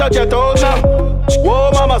back and touch your toes now.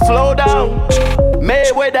 Whoa, mama, slow down.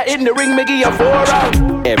 Mayweather in the ring, me give you 4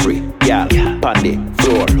 rounds. Every gal, on the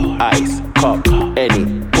floor, ice, cup, any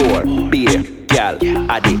pour, beer, gal,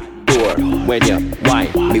 at the door. When you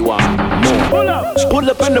wine, me want more. Pull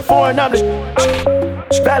up in the foreign, I'm the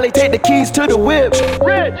Valley, take the keys to the whip.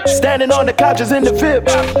 Standing on the couches in the VIP.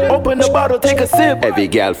 Open the bottle, take a sip. Every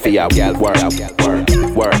gal for your gal work, work,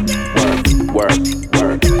 work, work,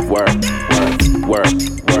 work,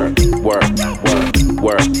 work,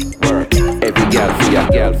 work. Every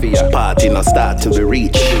girl for ya. Party no start till we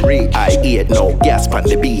reach. I eat no gas on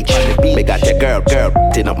the beach. Me got your girl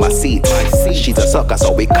in up my seat. She's a sucker,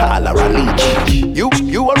 so we call her a leech. You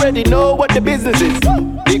already know what the business is.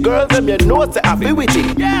 The girls them you know say I feel with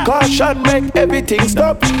it. Caution make everything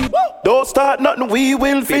stop. Don't start nothing, we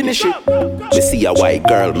will finish it. Me see a white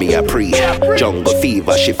girl, me a pre. Jungle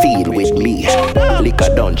fever, she feel with me. Liquor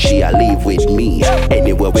done, she a leave with me.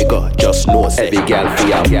 Anywhere we go, just know say every girl for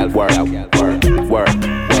ya work, work, work,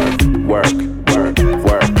 work, work,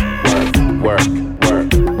 work, work,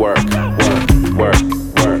 work, work, work,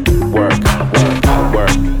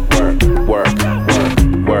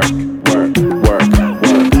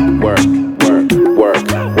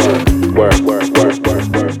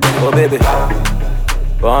 oh baby,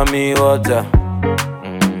 pour me water,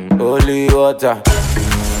 holy water,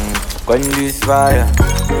 quench this fire.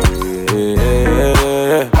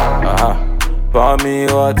 Pour me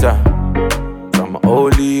water, some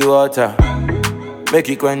holy water, make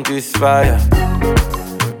it quench this fire.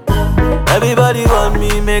 Everybody want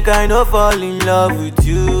me, make I no fall in love with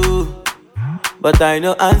you. But I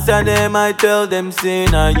no answer them, I tell them say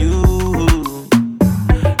na you.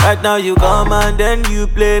 Right now you come and then you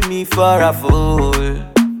play me for a fool.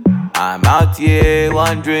 I'm out here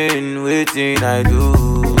wondering waiting I do.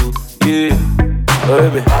 Yeah,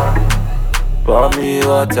 baby, pour me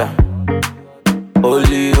water,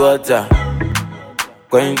 holy water,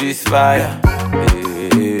 quench this fire.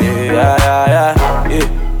 Yeah.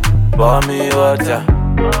 Pour me water,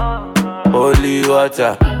 holy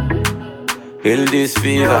water, heal this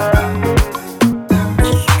fever.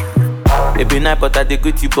 Every night but I dey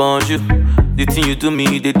greet you bonjour. The thing you do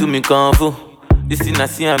me, they do me kung fu. This thing I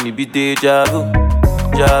see and me be deja vu,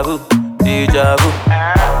 deja vu, deja vu.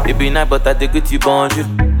 Every night but I dey greet you bonjour.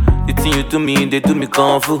 The thing you do me, they do me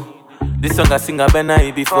kung fu. This song I sing I better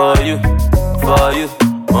it be for you,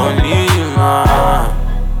 only you.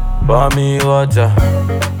 Pour me water,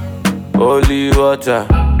 holy water,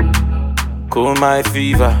 cool my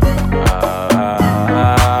fever.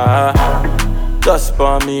 Just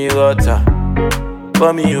pour me water,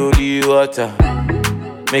 pour me holy water,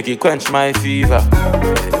 make it quench my fever.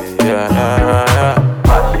 Yeah.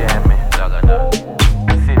 Pashemi,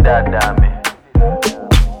 see that dame,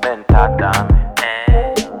 menta dame,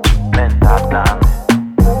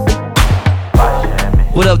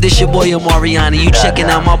 What up, this your boy Mariana. You checking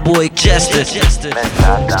out my boy Jester.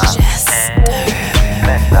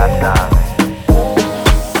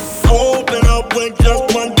 Open up with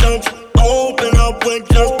just one touch. Open up with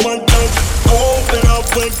just one touch. Open up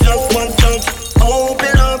with just one touch.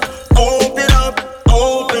 Open up, open up,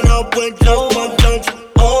 open up with just one touch.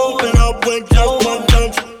 Open up with just one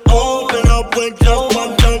touch. Open up with just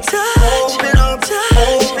one touch. Open up,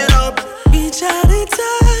 open up. Reach out and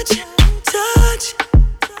touch, touch.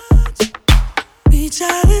 Reach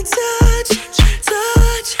out and touch,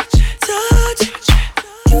 touch, touch.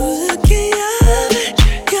 You looking yummy,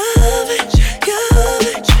 yummy,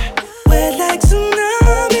 yummy. Wet like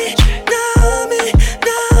tsunami, tsunami,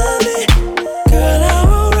 tsunami. Girl, I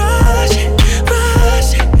will rush,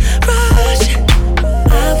 rush, rush.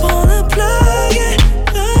 I wanna plug it,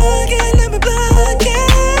 let me plug it.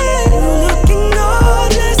 You looking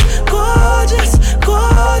gorgeous, gorgeous,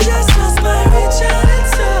 gorgeous. Just my reach out and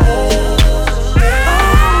touch.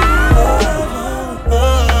 Oh,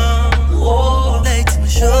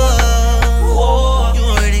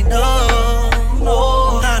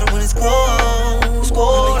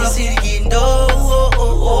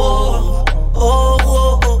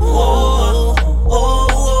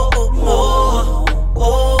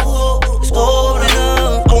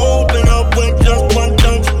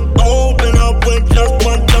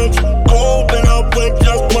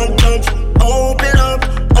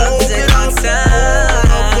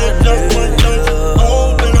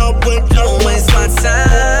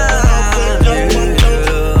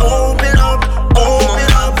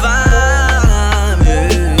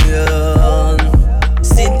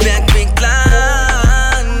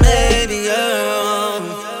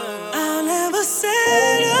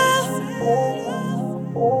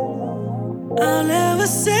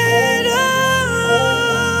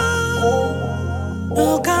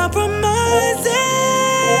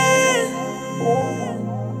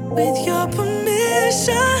 With your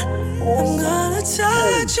permission, I'm gonna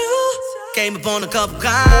touch you. Came up on a couple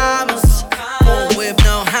commas, born with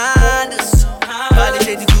no Hondas. Probably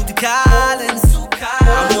take you through the Collins.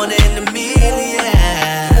 I'm one in a million.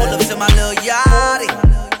 Pull up to my little yachty,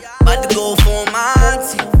 about to go for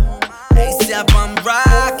Monty. ASAP I'm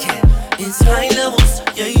rocking, it's high levels,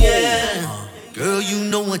 yeah. Girl, you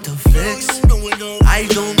know what to flex. I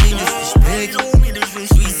don't mean disrespect.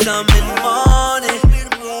 Sweet some in the morning.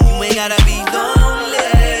 You ain't gotta be lonely.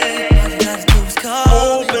 All you gotta do is call.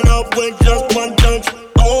 Open up with just one touch.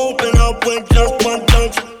 Open up with just one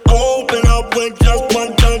touch. Open up with just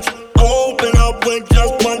one touch. Open up with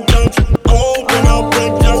just one touch. Open up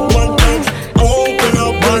with just one touch. Open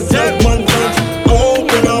up with just one touch.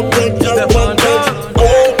 Open up with just one touch.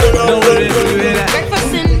 Open up with just one touch.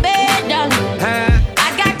 Breakfast in bed, darling. I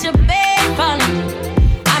got your bed falling.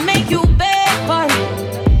 I make you bed for it.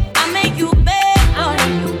 I make you bed for it.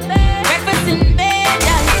 Breakfast in bed,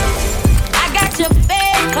 darling. I got your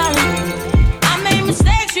bed calling. I made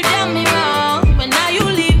mistakes, you done me wrong, but now you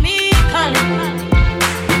leave me calling.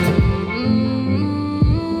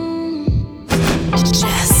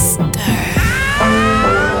 Jester.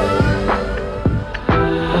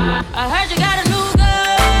 I heard you got a new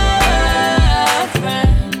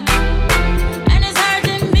girlfriend, and it's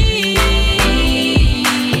hurting me.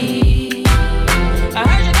 I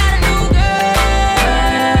heard you got a new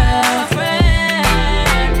girlfriend,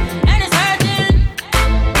 and it's hurting.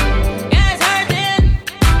 Yeah, it's hurting.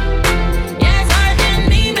 Yeah, it's hurting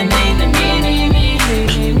me.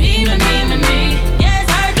 Yeah,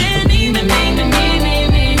 it's hurting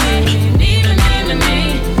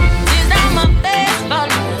She's not my best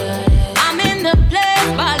ballin'. I'm in the place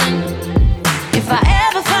ballin'. If I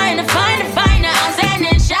ever find her, I'm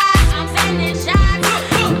sending shots.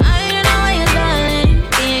 You know what you're darling.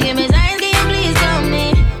 Can you give me signs? Can you please tell me?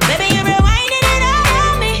 Baby, you're rewinding it all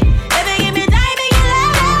on me. Baby, give me time, make you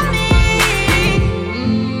love on me.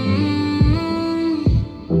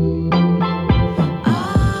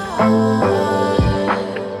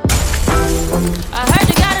 I heard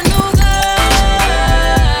you got a new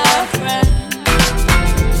girlfriend,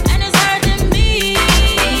 and it's hurting me.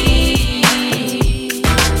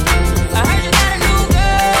 I heard you got a new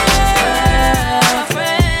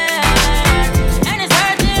girlfriend, and it's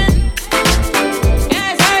hurting.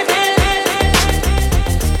 Yeah, it's hurting.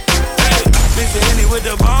 Mix it Henny with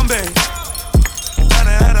the Bombay. Done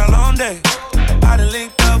had a long day. I done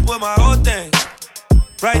linked up with my whole thing.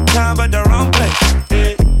 Right time, but the wrong place.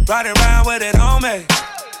 Yeah. Riding around with it on me.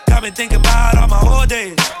 Got me thinking about all my whole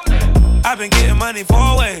days. I've been getting money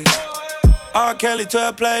 4 ways. R. Kelly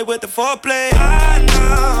to play with the foreplay. I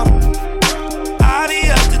know I be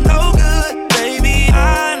up to no good, baby. I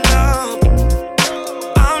know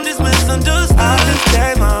I'm just misunderstood. I just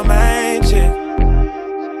gave my main chick.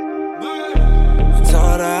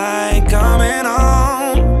 Told her I ain't coming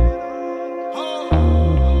home.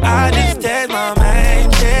 I just gave my main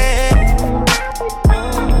chick.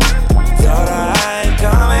 Told her I ain't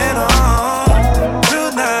coming home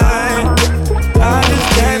tonight. I just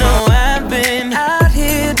gave my. I've been out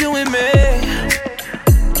here doing me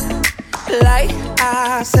like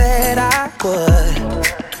I said I would.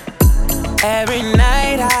 Every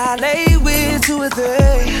night I lay with 2 or 3.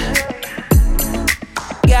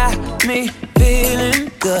 Got me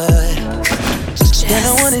feeling good. Then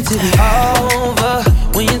I want it to be over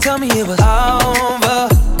when you told me it was over.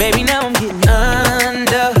 Baby, now I'm getting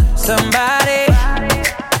under somebody.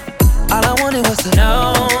 All I wanted was to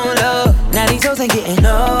know love. Now these hoes ain't getting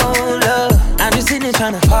no love. I'm just sitting there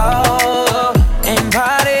trying to fall and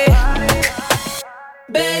party.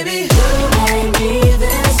 Baby, you made me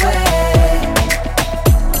this way.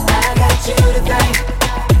 I got you to thank.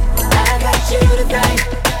 I got you to thank.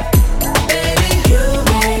 Baby, you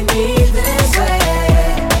made me this way.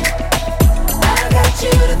 I got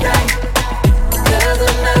you to thank. 'Cause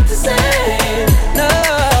I'm not the same. No.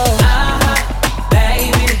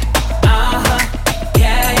 Baby.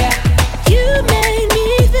 Yeah, yeah. You made me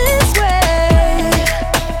this way.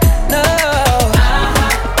 No.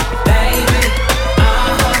 Baby.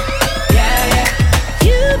 Yeah, yeah.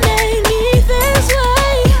 You made me this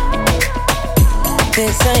way.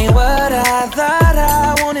 This ain't what I thought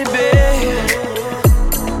I wanted, babe.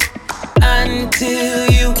 Until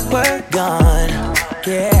you were gone.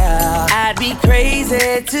 Yeah. I'd be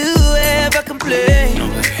crazy to ever complain.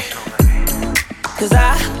 Cause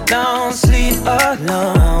I don't sleep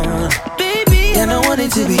alone. Baby, and I want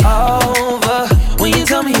it to be over when you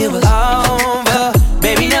told me it was over.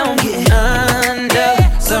 Baby, now I'm getting under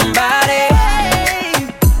somebody.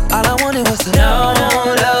 All I wanted was to know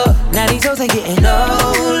love. Now these hoes ain't getting no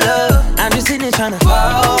love.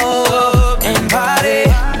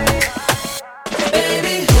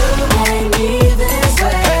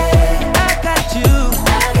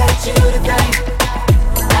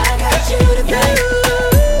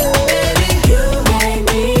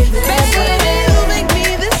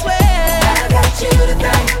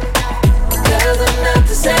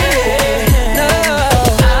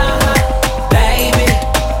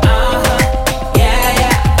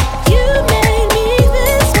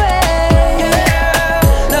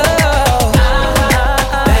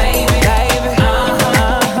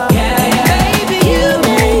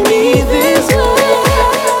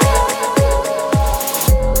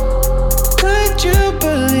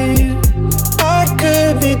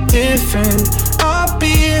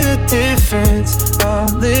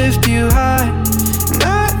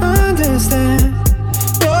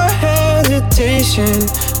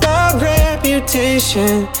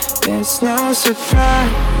 elevation, it's no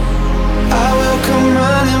surprise. I will come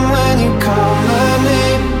running when you call my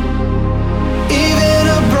name. Even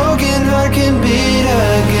a broken heart can beat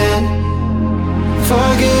again.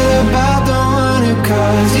 Forget about the one who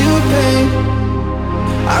caused you pain.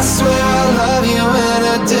 I swear I love you in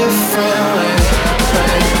a different way.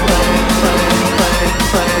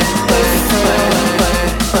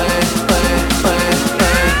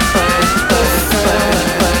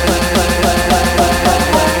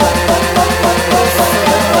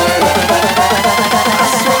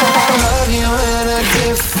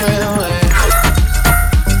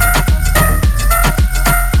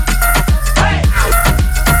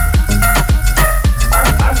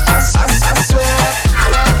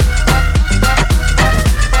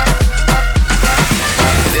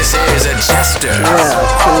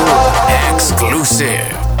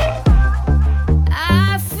 Exclusive.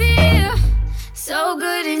 I feel so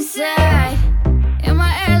good inside. In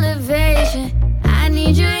my elevation, I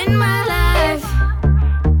need you in my life.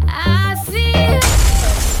 I feel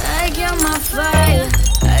like you're my fire,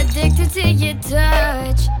 addicted to your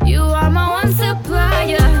touch. You are my one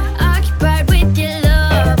supplier, occupied with your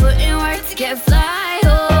love, putting work to get fly.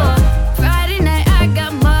 Oh, Friday night I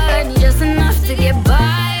got money, just enough to get by.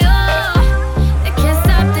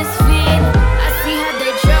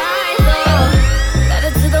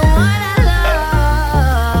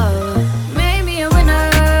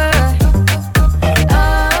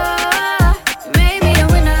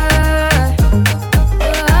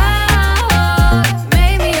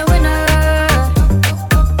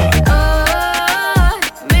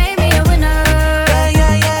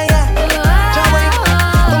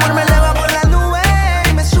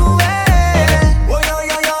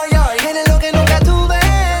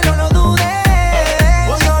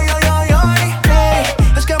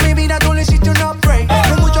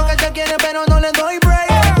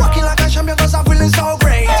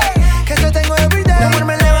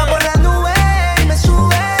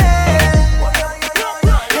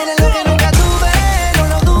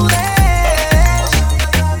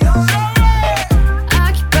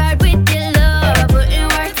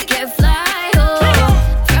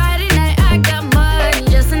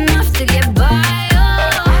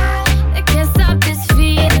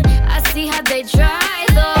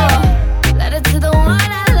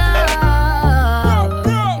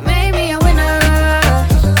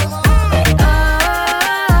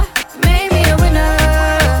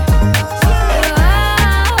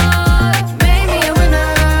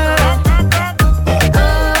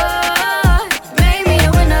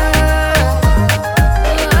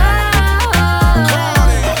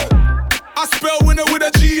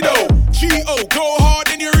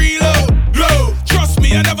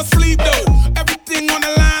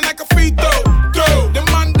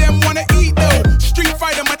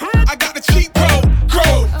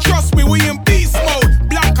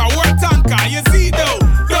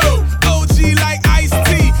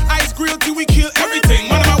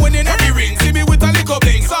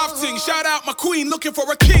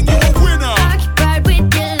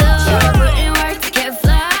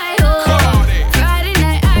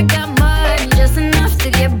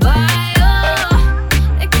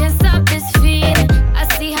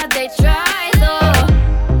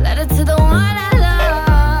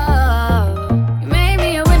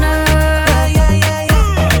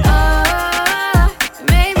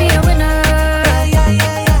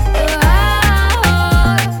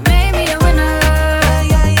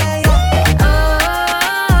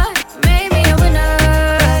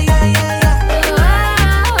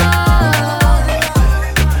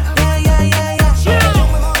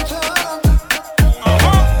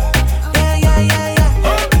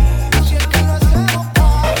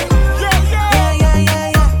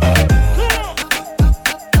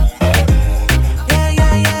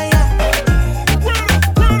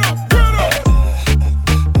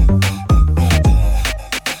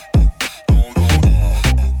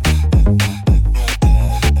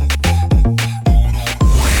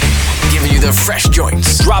 fresh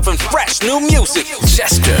joints, dropping fresh new music.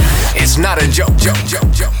 Jester, it's not a joke.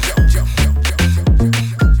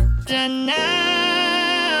 Tonight,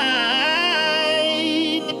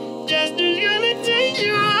 Jester's gonna take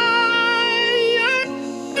you higher.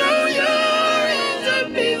 Throw your hands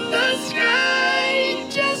up in the sky.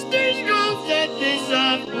 Jester's gonna set this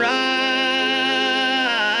up right.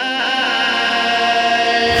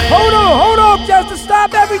 Hold on, Jester,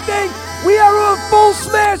 stop everything. We are on full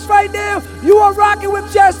smash right now. You are rocking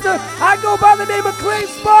with Jester. I go by the name of Clay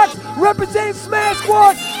Sparks, representing Smash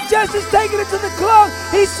Squad. Jester's taking it to the club.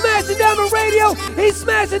 He's smashing down the radio. He's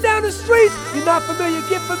smashing down the streets. You're not familiar,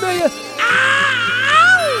 get familiar. Ah!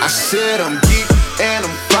 said I'm geek and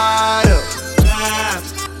I'm fired up.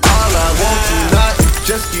 All I want tonight is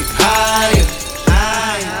just get higher.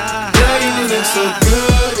 Girl, you look so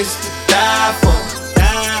good, it's to die for.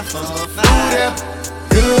 Ooh, that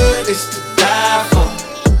good, it's to die for.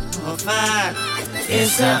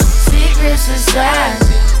 It's a secret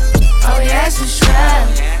society. All we ask is try.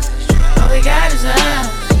 All we got is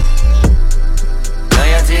love.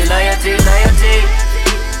 Loyalty, loyalty, loyalty.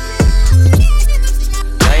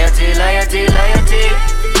 Loyalty, loyalty, loyalty.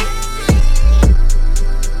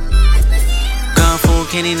 Kung Fu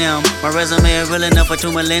Kenny them. My resume is real enough for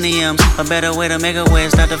 2 millenniums. A better way to make a way,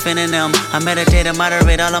 start defending them. I meditate and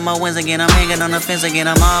moderate all of my wins again. I'm hanging on the fence again,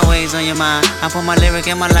 I'm always on your mind. I put my lyric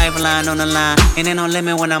and my lifeline on the line. And ain't no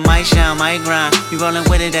limit when I might shine, might grind. You rolling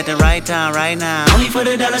with it at the right time, right now. Only for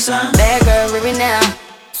the dollar sign. Bad girl, leave it now.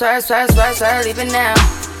 Swerve, swerve, swerve, swerve, leave it now.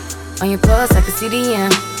 On your pulse like a CDM.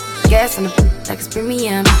 Gas on the like it's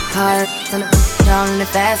premium. Hard on the down in the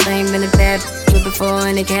fast lane. Been a bad before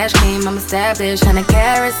and the cash came. I'm established. 100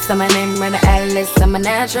 carats on my name, run the atlas. I'm a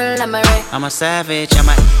natural, I'm a ray. I'm a savage, I'm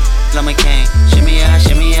a king. Shimmy out,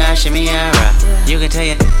 shimmy out, right. You can tell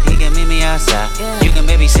you, he can meet me outside. You can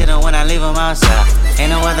babysit him when I leave him outside. Ain't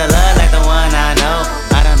no other love like the one I know.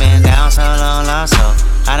 I done been down so long, lost so.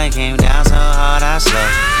 I done came down so hard, I slow.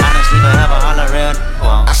 I done sleep a hell of all the real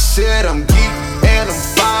won't. I said I'm geek and I'm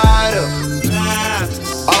fired up.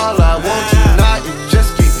 All I want tonight is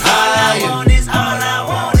just get higher. All I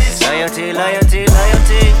want is loyalty, loyalty,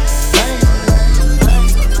 loyalty.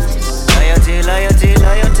 Loyalty, loyalty,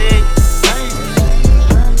 loyalty.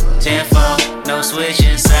 10-4, no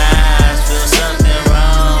switching sides. Feel something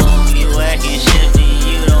wrong. You acting shifty,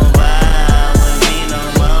 you don't vibe with me no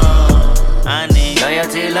more. I need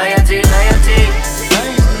loyalty, loyalty, loyalty.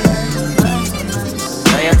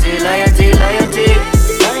 Loyalty, loyalty, loyalty.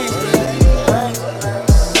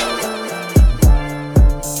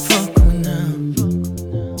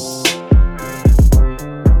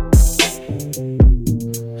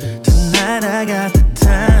 I got the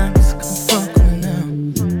time, just come fuck with me now.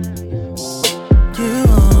 You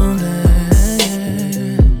want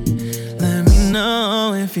it, let me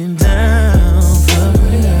know if you're down. Fuck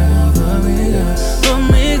me girl, fuck me girl, fuck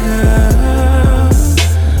me girl.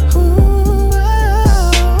 Ooh,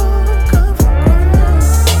 come fuck with me now.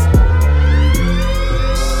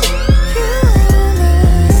 You want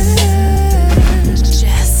it,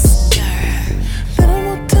 Jester. Little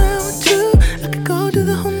more time with you, I could go do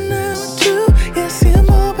the whole night. Yeah, see I'm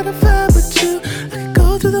all but I vibe with you. I could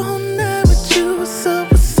go through the whole night with you. What's up,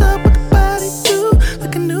 what the body do?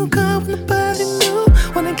 Like a new car when the body new.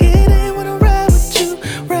 Wanna get in, wanna ride with you.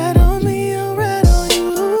 Ride on me, I'll ride on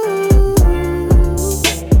you.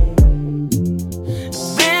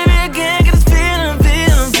 Baby, I can't get this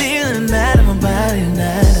feeling out of my body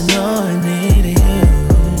tonight. I know I need you.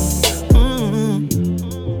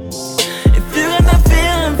 If you got that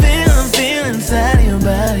feeling inside of your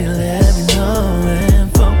body, let me know.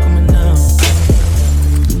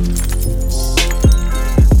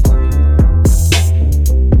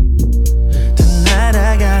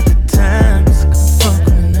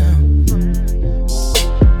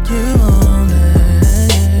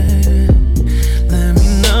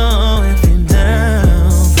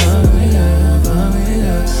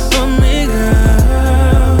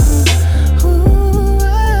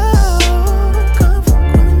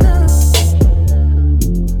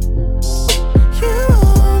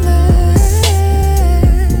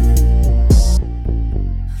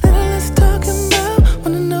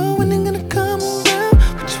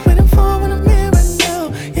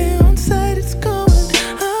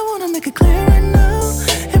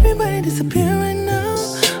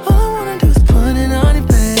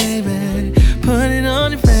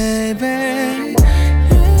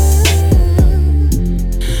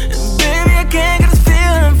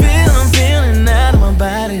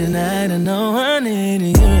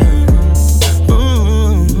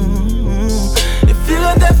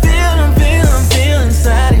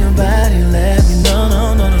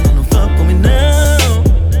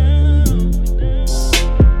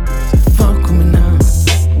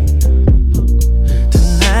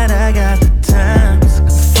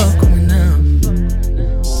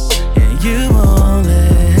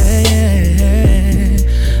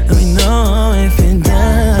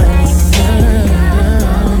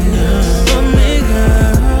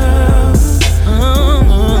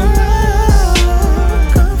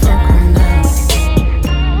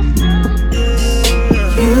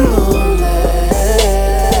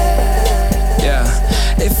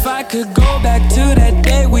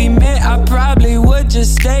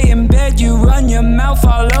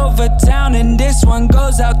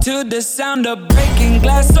 out to the sound of breaking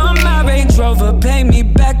glass on my Range Rover. Pay me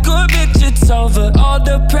back or bitch, it's over. All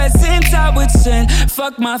the presents I would send,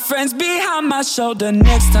 fuck my friends behind my shoulder.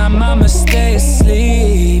 Next time I'ma stay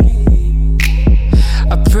asleep.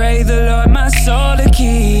 I pray the Lord my soul to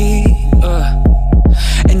keep.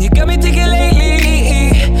 And you got me thinking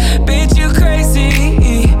lately, bitch, you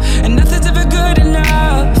crazy, and nothing's ever good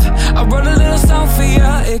enough. I wrote a little song for you,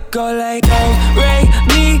 it go like, oh, Ray,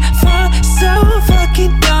 me, fa, so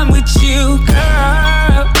fucking done with you,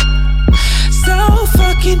 girl. So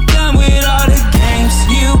fucking done with all the games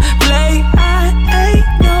you play. I ain't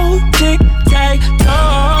no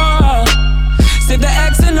tic-tac-toe. Save the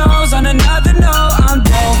X and O's on another note. I'm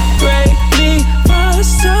do, Ray, me, fa,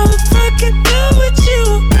 so fucking done with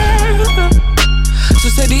you, girl. So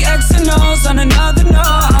say the X and O's on another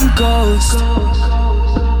note. I'm ghost.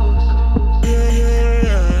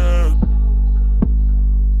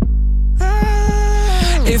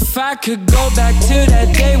 If I could go back to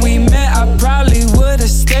that day we met, I probably would've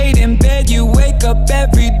stayed in bed. You wake up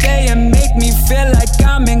every day and make me feel like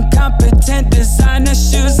I'm incompetent. Designer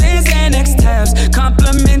shoes and Xanax tabs,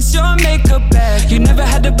 compliments your makeup bag. You never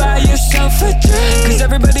had to buy yourself a drink, cause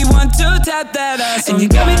everybody want to tap that ass. And you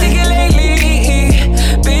got me thinking lately,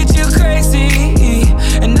 bitch, you crazy,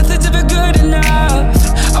 and nothing's ever good enough.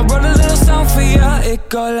 I wrote a little song for you, it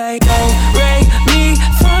go like, oh, Ray, me,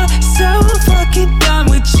 fa, so fucking done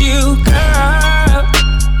with you, girl.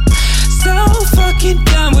 So fucking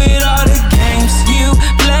done with all the games you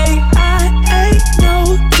play. I ain't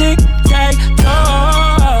no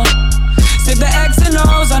tic-tac-toe. Save the X and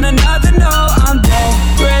O's on another note. I'm do,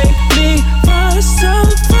 Ray, me, fa, so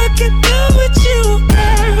fucking done with you,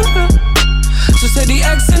 girl. So say the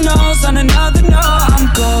X and O's on another note. I'm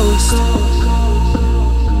ghost.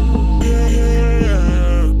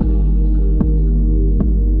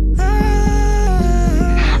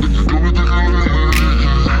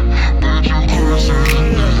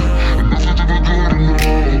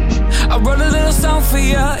 I wrote a little song for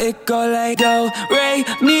you, it go like, do, Ray,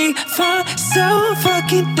 me, fa, so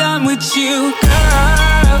fucking done with you,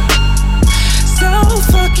 girl. So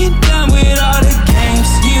fucking done with all the games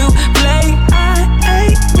you play. I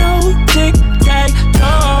ain't no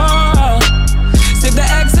tic-tac-toe. Save the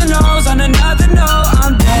X and O's on another note.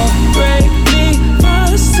 I'm do, Ray, me,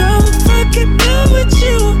 fa, so fucking done with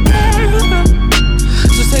you, girl.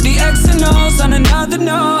 So say the X and O's on another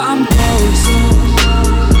note. I'm close.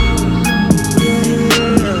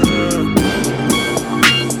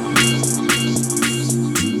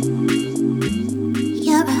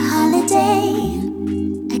 You're a holiday,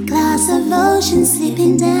 a glass of ocean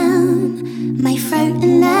slipping down. My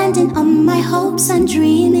floating landing on my hopes, I'm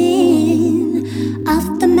dreaming.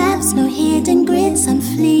 Off the maps, no hidden grids, I'm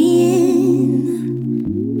fleeing.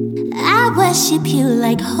 I worship you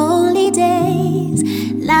like holy days,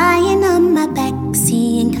 lying on my back,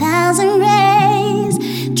 seeing clouds and rays,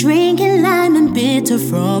 drinking lime and bitter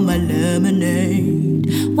from my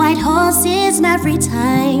lemonade. White horses every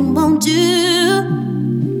time won't do.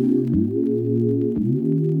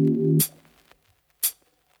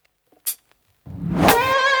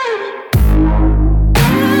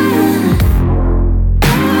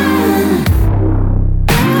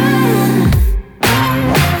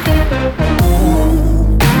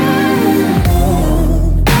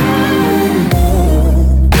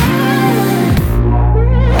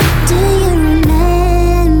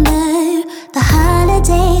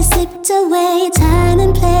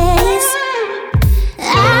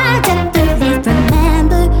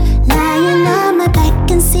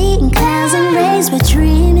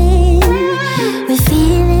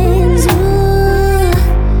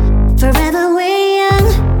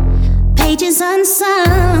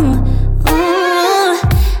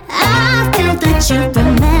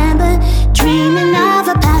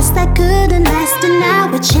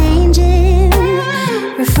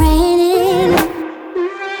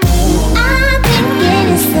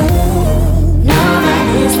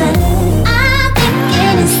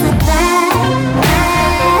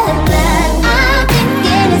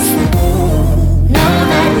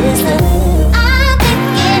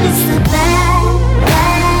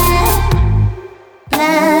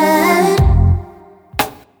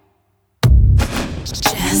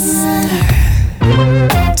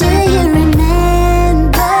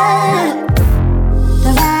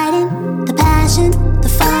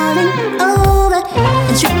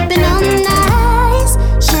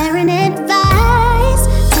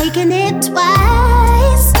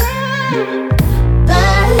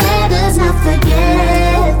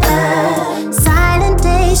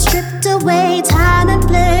 away time and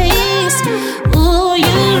place. Ooh,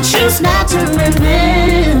 you choose not to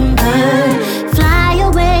remember.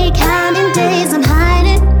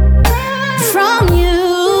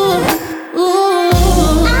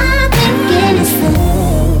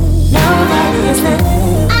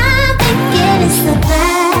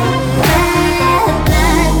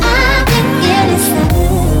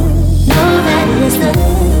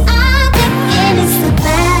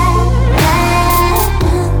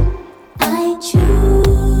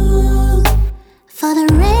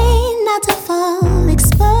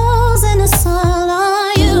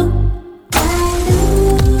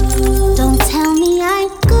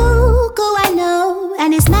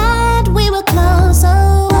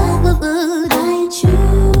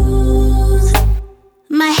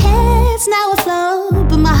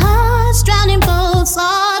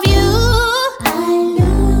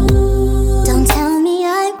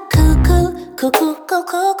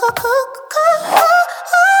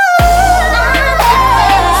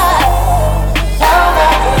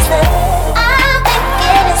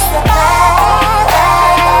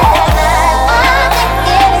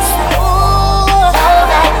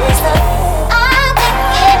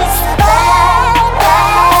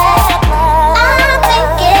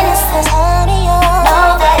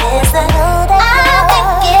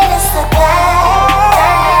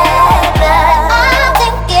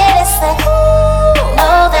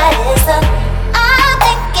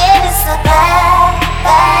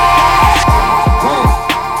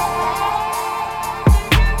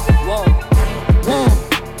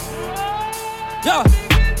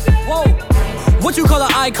 what you call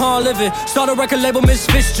an icon living. Start a record label,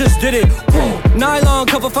 Misfits just did it. Nylon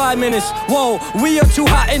cover 5 minutes. Whoa, we are too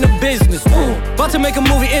hot in the business. About to make a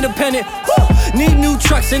movie independent. Need new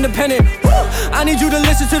trucks independent. I need you to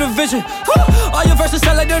listen to the vision. All your verses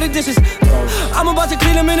sound like dirty dishes. I'm about to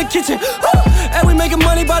clean them in the kitchen. And we making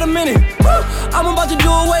money by the minute. I'm about to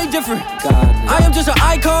do it way different. I am just an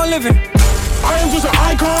icon living. I am just an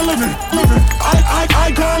icon living.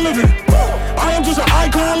 Icon living. I am just an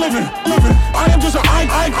icon living. I am just an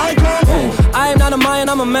icon. I am not a Mayan,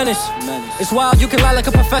 I'm a menace. It's wild, you can lie like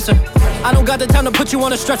a professor. I don't got the time to put you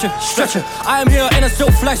on a stretcher. I am here and I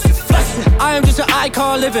still flex. I am just an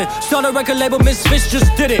icon living. Start a record label, Misfits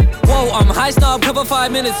just did it. Whoa, I'm high snob, cover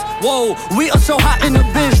 5 minutes. Whoa, we are so hot in the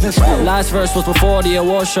business. Last verse was before the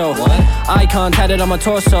award show. Icon tatted on my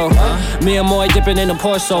torso. Me and Moy dipping in the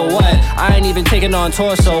Porso. What? I ain't even taking on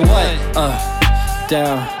torso. What?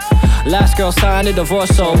 Damn. Last girl signed a divorce,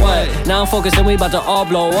 so what? Now I'm focused and we about to all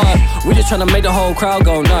blow up. We just tryna make the whole crowd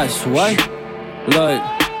go nuts. What? Look,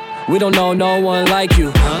 we don't know no one like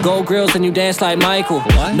you. Gold grills and you dance like Michael.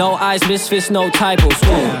 No eyes, Misfits, no typos.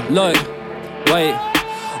 Look, wait.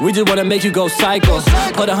 We just wanna make you go psycho.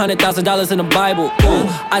 Put $100,000 in the Bible.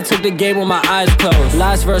 I took the game with my eyes closed.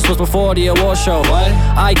 Last verse was before the award show.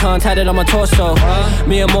 Icon tatted on my torso.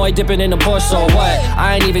 Me and Moy dipping in the Porso. What?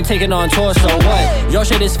 I ain't even taking on torso. What? Your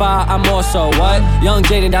shit is fire, I'm more so. What? Young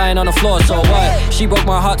Jaden dying on the floor. So what? She broke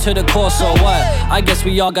my heart to the core. So what? I guess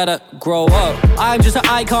we all gotta grow up. I'm just an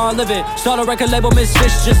icon living. Start a record label,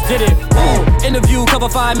 Misfits just did it. Interview cover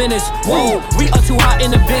 5 minutes. Whoa, we are too hot in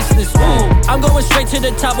the business. I'm going straight to the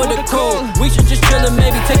top with the cold. We should just chill and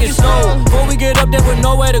maybe take it slow. Before we get up there with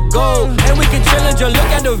nowhere to go. And we can chill and just look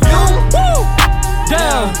at the view. Woo!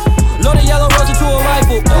 Damn. Load a yellow rose into a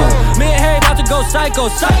rifle. Me and Harry about to go psycho.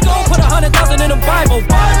 Put 100,000 in the Bible.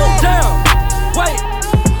 Damn. Wait.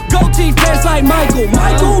 Gold teeth dance like Michael.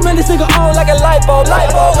 Man, this nigga on like a light bulb.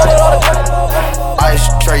 Ice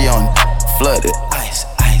tray on flooded. Ice.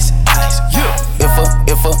 Yeah.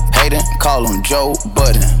 If a hatin', call him Joe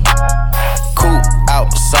Budden. Cool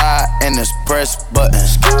outside and this press button.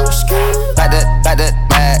 Back that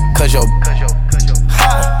bag, cause yo.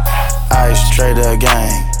 Ice trader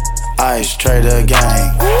gang. Ice trader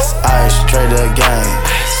gang. Ice trader gang.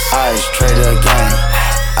 Ice trader gang.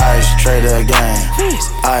 Ice trader gang.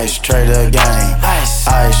 Ice trader gang.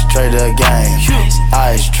 Ice trader gang.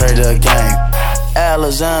 Ice trader gang.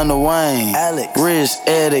 Alexander Wayne, Rich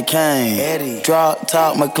Eddie Kane, Drop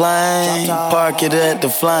Top McLean, park it at the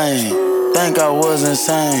Flame. Think I was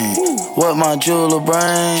insane. What my jeweler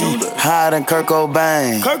brain? Hiding Kurt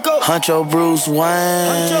Cobain. Huncho Bruce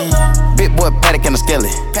Wayne. Big boy Paddock in the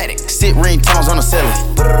skelly. Sit ringtones on the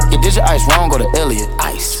celly. You did your ice wrong, go to Elliot.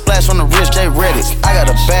 Ice. Splash on the wrist, J Reddick. I got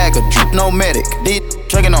a bag of drip, no medic. These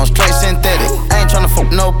drinking on straight synthetic. I ain't tryna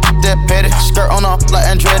fuck no that petty. Skirt on off like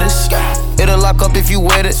Andretti's. It'll lock up if you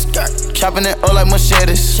wet it. Chopping it up like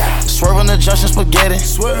machetes. Swerve on the junction spaghetti.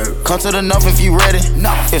 Come to the north if you ready.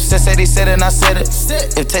 If Seth said he said it, and I said it.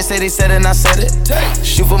 If Tay said he said it, and I said it.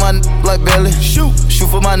 Shoot for my like belly. Shoot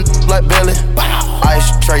for my like belly.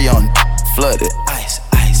 Ice tray on flooded. Ice.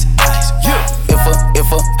 Yeah.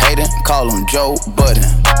 If a hatin', call him Joe Budden.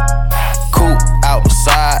 Cool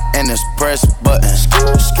outside and this press button.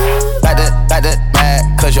 Back that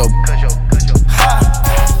bag, cause yo.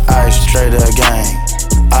 Ice trader gang.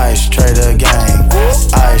 Ice trader gang.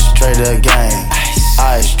 Ice trader gang.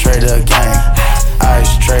 Ice trader gang.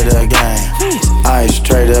 Ice trader gang. Ice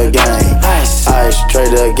trader gang. Ice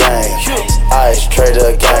trader gang. Ice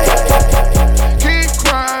trader gang. Keep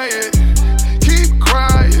quiet. Keep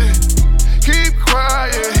quiet. Keep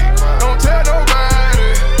quiet. Don't tell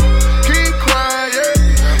nobody. Keep quiet.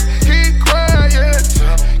 Keep quiet.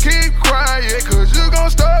 Keep quiet. Cause you gon'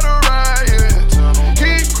 start a riot.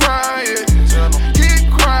 Keep quiet. Keep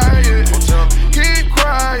quiet. Keep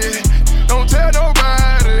quiet. Don't tell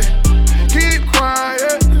nobody. Keep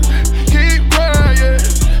quiet. Keep quiet.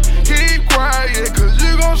 Keep quiet. Cause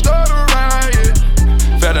you gon' start a riot.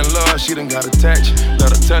 Fell in love, she done got attached. Let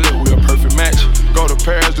her tell it we a perfect match. Go to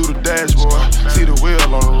Paris, do the dashboard. See the wheel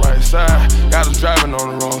on the right side. Got us driving on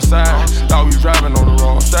the wrong side. Thought we was driving on the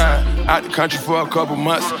wrong side. Out the country for a couple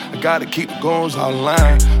months. I gotta keep the goons all in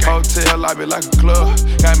line. Hotel lobby like a club.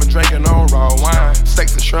 Got me drinking on raw wine.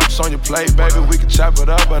 Steaks and shrimps on your plate, baby. We can chop it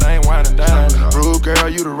up, but I ain't whining down. Rude girl,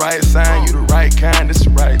 you the right sign, you the right kind, this the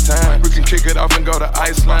right time. We can kick it off and go to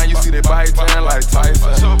Iceland. You see they bite tan like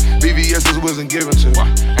Tyson. BVS's wasn't given to you.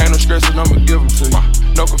 Ain't no stresses, I'ma give them to you.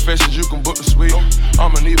 No confessions, you can book the suite.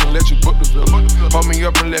 I'ma even let you book the villa. Hold me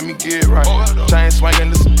up and let me get right. Chain swinging,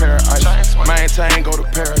 this is paradise. Maintain, go to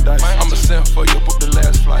paradise. I'ma send for you, book the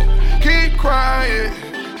last flight. Keep crying,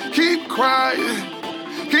 keep crying,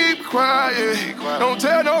 keep crying. Don't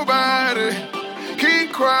tell nobody.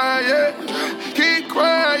 Keep crying, keep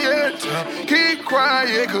crying, keep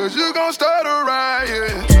crying, cause you gon' start a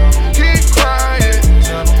riot. Keep crying,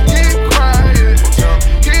 keep crying,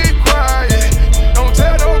 keep crying. Don't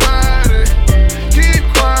tell nobody. Keep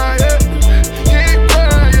quiet, keep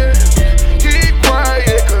quiet, keep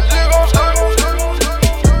quiet, cause you gon' start.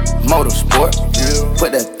 Motorsport,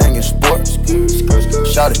 put that thing in sports.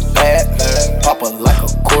 Shout it bad, pop it like a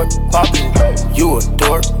court. You a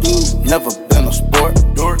dork, never been a sport.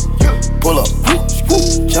 Pull up,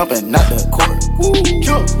 jumping out the court.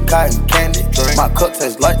 Cotton candy, my cup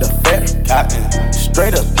tastes like the fair.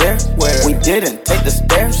 Straight up there, we didn't take the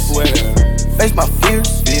stairs. Face my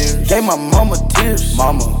fears, gave my mama tears.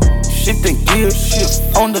 Shifting gears,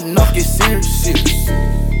 on the knock get serious.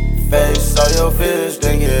 Face all your fears,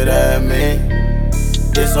 then get at me.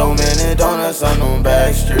 There's so many donuts on them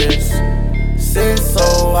back streets. Sit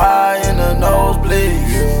so high in the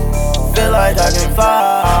nosebleeds. Feel like I can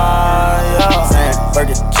fly, yeah.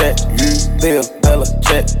 Ferg check, Bill Bella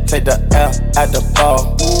check. Take the L at the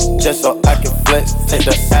ball, just so I can flex. Take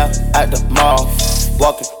the L at the mall,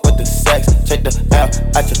 walking with the sex. Take the L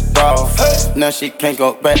at your bra, now she can't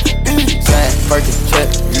go back. Ferg check,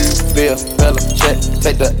 Bill Bella check.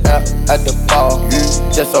 Take the L at the ball,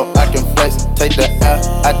 just so I can flex. Take the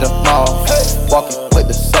L at the mall, walking with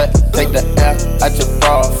the sex. Take the L at your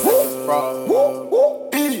bra.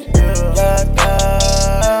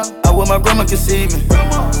 I wish my grandma could see me.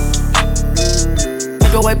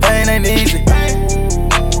 Take away pain ain't easy.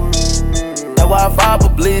 That's why I vibe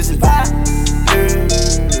with blazing.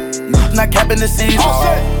 Not capping the season.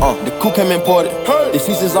 The coupe came imported. The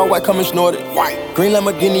seasons all white, coming snorted. Green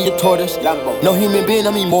Lamborghini, a tortoise. No human being,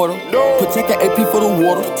 I'm immortal. Protect an AP for the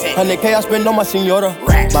water. 100K I spend on my senora.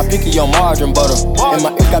 My picky on margarine butter. And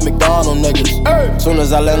my ink got McDonald's niggas. Soon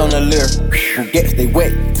as I land on the Lear, who gets they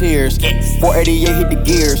wet tears. 488 hit the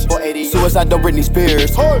gears. Suicide don't Britney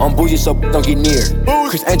Spears. I'm bougie so don't get near.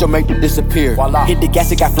 Chris Angel make it disappear. Hit the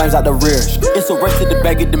gas, it got flames out the rear. It's a race to the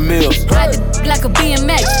bag of the mills. Ride the like a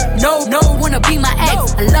BMX. No, wanna be my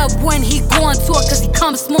ex. I love when he go on tour, cause he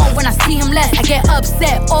comes small when I see him less. I get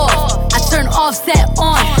upset off, I turn offset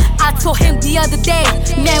on. I told him the other day,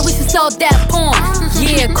 man, we should sell that porn.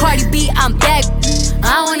 Yeah, Cardi B, I'm back.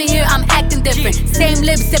 I wanna hear I'm acting different. Same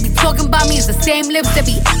lips that be talking about me is the same lips that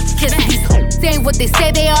be kissing. These saying what they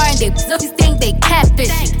say they are and they think they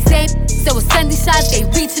catfish. Same so with Sunday shots, they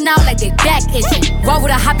reaching out like they back itching. Why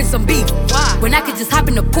would I hop in some beef? When I could just hop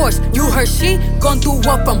in the Porsche. You heard she gon' do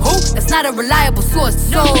what from who? That's not a reliable source.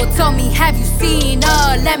 So tell me, have you seen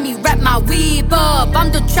her? Let me wrap my weave up.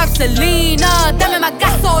 I'm the trap Selena. Dame my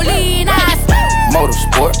gasolina.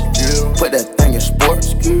 Motorsport, put that thing in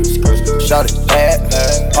sports. Shout it bad,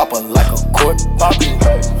 pop it like a court.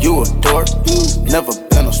 You a dork, never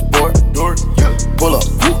been a sport. Pull up,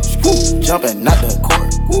 jumping out the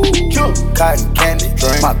court. Cotton candy,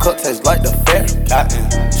 my cup tastes like the fair.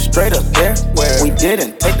 Straight up there, we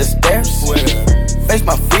didn't take the stairs. Face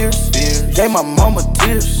my fears, gave my mama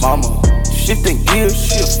tears. Shifting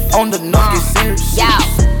gears, on the knock get serious. Yo,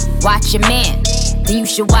 watch your man, then you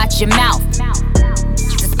should watch your mouth.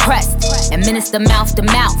 Just pressed, administer mouth to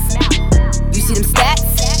mouth. You see them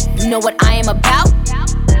stats? You know what I am about?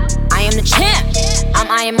 I am the champ, I'm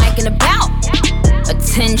Iron Mike and about.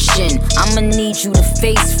 Attention, I'ma need you to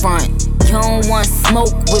face front. You don't want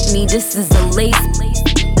smoke with me, this is a lace.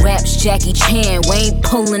 Raps Jackie Chan, we ain't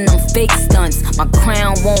pulling them fake stunts. My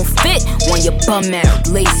crown won't fit on your bum out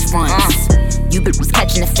lace fronts. You bitches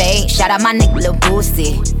catching the fade, shout out my nigga Lil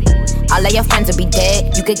Boosie. All of your friends will be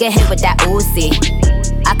dead, you could get hit with that Uzi.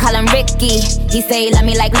 I call him Ricky, he say he love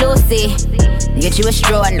me like Lucy. Get you a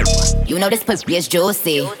straw, you know this pussy is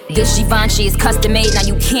juicy. This Givenchy is custom made, now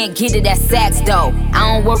you can't get it at Saks though.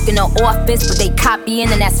 I don't work in the office, but they copying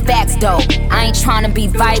and that's facts though. I ain't tryna be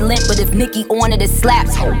violent, but if Nicki on it, it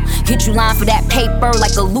slaps. Get you line for that paper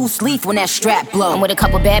like a loose leaf when that strap blow. I'm with a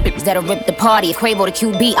couple bad bitches that'll rip the party. If Quavo the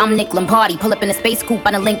QB, I'm Nick Lombardi. Pull up in a space coupe,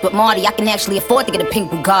 I done linked with Marty. I can actually afford to get a pink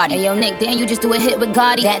Bugatti. Hey yo Nick, then you just do a hit with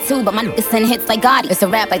Gotti. That too, but my niggas send hits like Gotti. It's a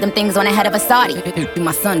rap like them things on the head of a Saudi.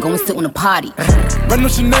 My son go and sit on a potty. Run them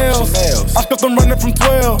Chanels. I stuck them running from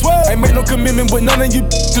 12. Ain't made no commitment with none of you,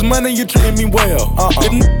 cause money you treating me well.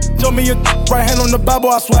 If show me your right hand on the Bible,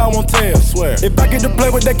 I swear I won't tell. If I get to play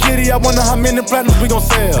with that kitty, I wonder how many platinums we gon'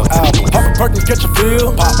 sell. Pop a Perkins, catch a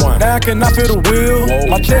feel. Pop one. Now I cannot feel the wheel. Whoa.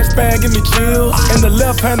 My chest bag give me chills. In the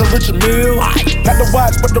left hand of Richard Mill. Got the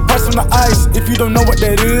watch, but the price on the ice, if you don't know what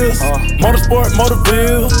that is. Motorsport,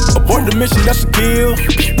 Motorville. Abort the mission, that's a kill.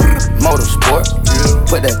 Motorsport,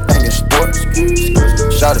 put that thing in sports.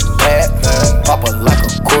 Shot it bad, pop it like a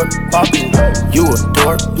court. You a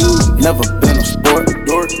dork, never been a sport.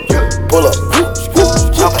 Pull up,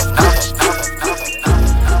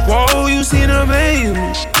 whoa, you seen her amaze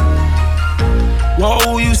me.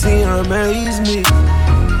 Whoa, you seen her amaze me.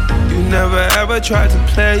 You never ever tried to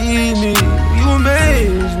play me. You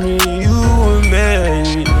amaze me, you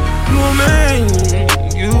amaze me. You amaze me,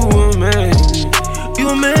 you amaze me. You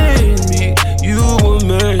amaze me, you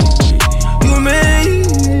amaze me. You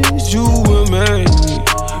amaze, you amaze me.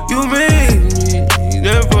 You amaze me, you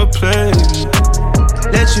never play me.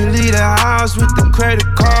 Let you leave the house with the credit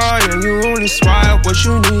card, and you only swipe what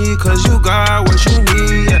you need, cause you got what you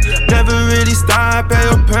need. Yeah. Never really stop at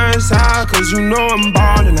your parents' house, cause you know I'm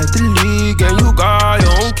ballin' like the league, and you got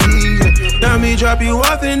your own keys. Yeah. Let me drop you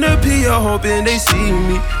off in the P.O. hoping they see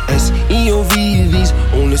me. S-E-O-V-V's,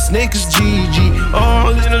 only snake is G-G.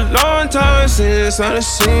 All in a long time since I done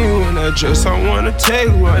seen you in that dress. I wanna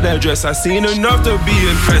take what that dress, I seen enough to be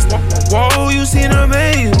impressed. Whoa, you seen her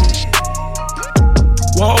amaze me.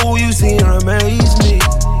 Whoa, you seen her amaze me.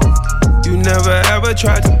 You never ever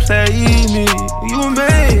tried to play me. You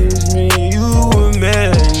amaze me, you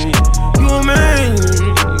amaze me. You amaze me,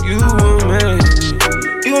 you amaze me.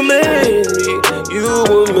 You amaze me, you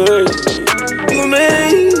amaze me. You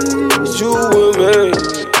amaze, you amaze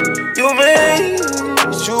me. You amaze,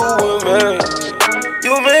 you amaze me.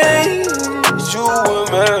 You amaze, you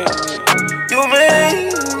amaze me. You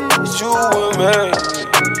amaze, you amaze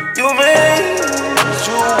me. You amaze.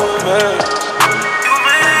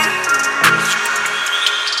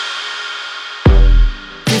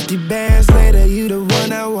 Bands later, you the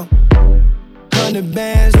one I want. 100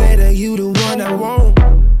 bands later, you the one I want.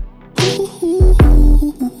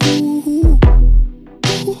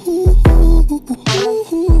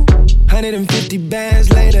 150 bands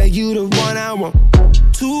later, you the one I want.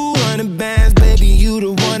 200 bands, baby, you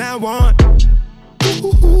the one I want.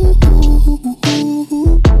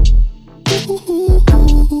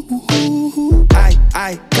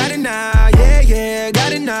 I got it now, yeah,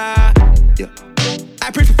 got it now. Yeah. I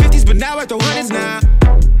prayed for 50s, but now I throw hundreds now.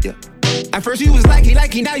 Yeah. At first you was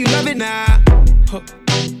likey, now you love it now.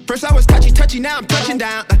 First I was touchy, now I'm touching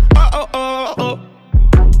down. Oh.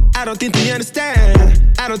 I don't think they understand.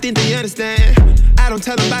 I don't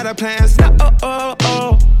tell them about our plans. No,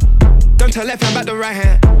 oh. Don't tell left hand about the right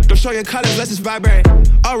hand. Don't show your colors, let's just vibrate.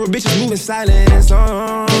 All real bitches moving silence.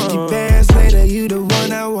 50 bands later, you the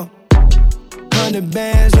one I want. 100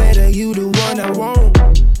 bands later, you the one I want.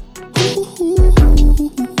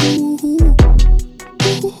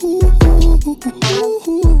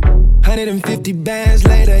 150 bands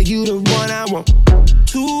later, you the one I want.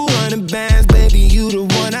 200 bands, baby, you the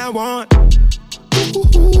one I want.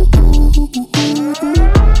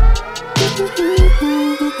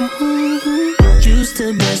 Used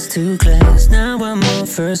to bus to class, now I'm on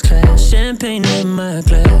first class. Champagne in my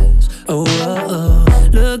glass. Oh.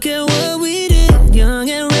 Look at what we did, young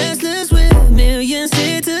and restless with millions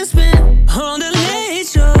here to spend. On the late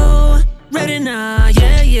show, ready now,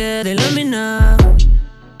 yeah, they love me now.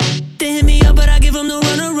 They hit me up, but I give them no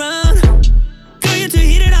runaround. Girl, you're too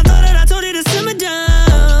heated, I thought that I told you to simmer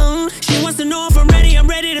down. She wants to know if I'm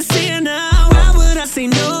ready to see her now. Why would I say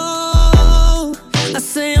no? I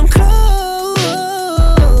say I'm close,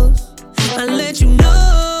 I let you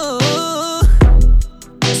know.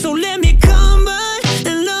 So let me come by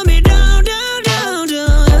and love me down.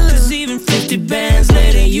 'Cause even 50 bands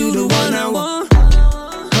later, you the one I want.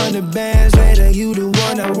 100 bands later, you the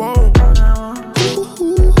one I want.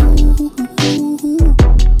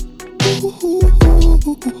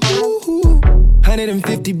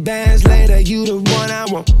 150 bands later, you the one I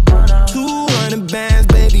want. 200 bands,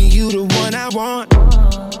 baby, you the one I want.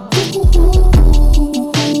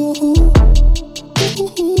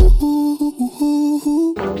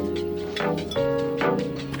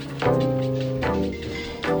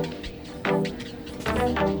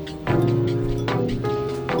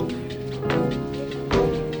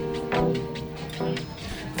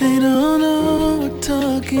 They don't know we're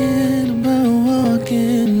talking about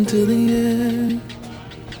walking to the end.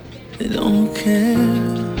 They don't care.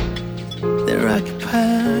 They're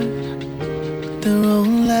occupied with their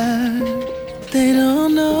own lives. They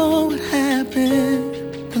don't know what happened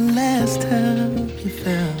the last time you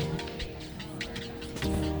fell.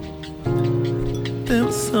 There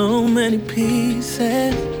were so many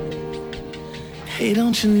pieces. Hey,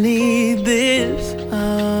 don't you need this?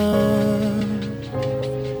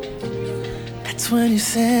 That's when you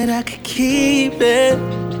said I could keep it.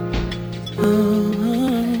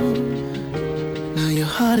 Now your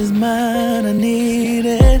heart is mine, I need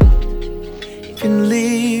it. You can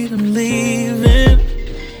leave, I'm leaving.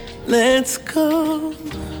 Let's go.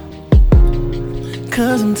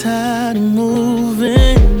 'Cause I'm tired of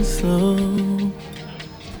moving slow.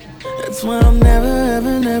 That's why I'll never,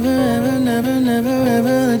 ever, never, ever, never, never,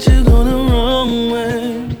 ever let you go the wrong way.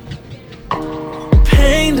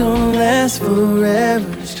 Pain don't last forever,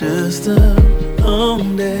 it's just a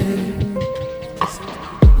long day.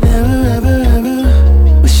 Never, ever, ever,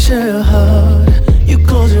 we share a heart. You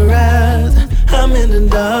close your eyes, I'm in the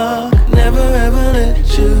dark. Never, ever let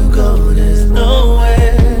you go, there's no way.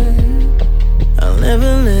 I'll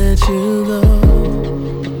never let you go.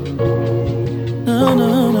 No,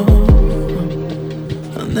 no, no.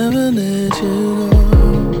 I'll never let you go.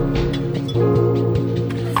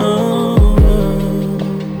 Oh,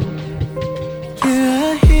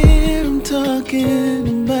 yeah, I hear him talking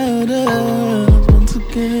about us once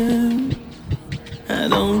again. I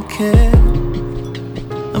don't care.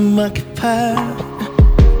 I'm occupied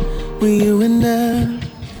with you and I.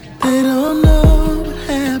 They don't know what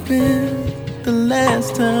happened the last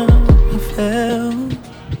time I fell.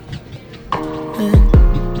 And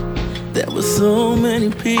there were so many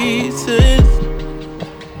pieces.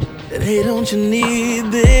 And hey, don't you need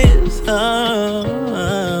this?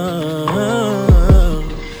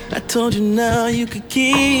 I told you now you could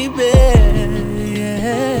keep it.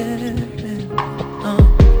 Yeah.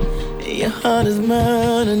 Your heart is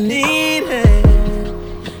mine, I need it.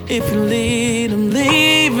 If you lead, I'm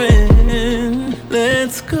leaving.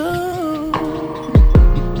 Let's go.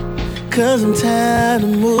 'Cause I'm tired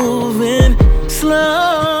of moving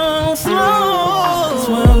slow, slow. That's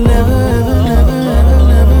why I'll never, ever, never, ever,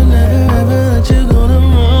 never, never, ever let you go the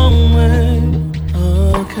wrong way.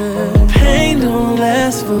 Okay. Pain don't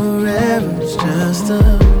last forever, it's just a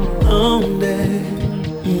long day.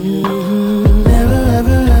 Never,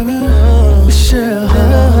 ever, ever, we share a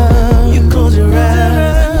heart. You close your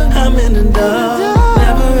eyes, I'm in the dark.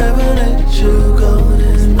 Never, ever let you go,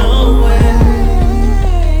 there's no way.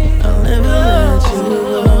 I'll never let you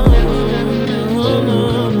go.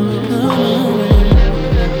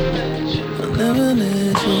 I'll never let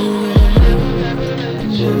you go.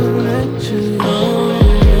 Never let you go. Never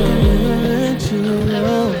let you go. Never let you go.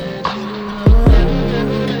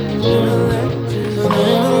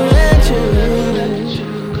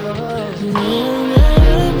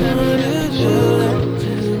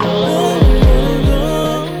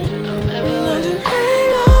 Never let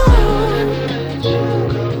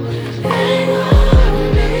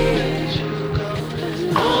you go.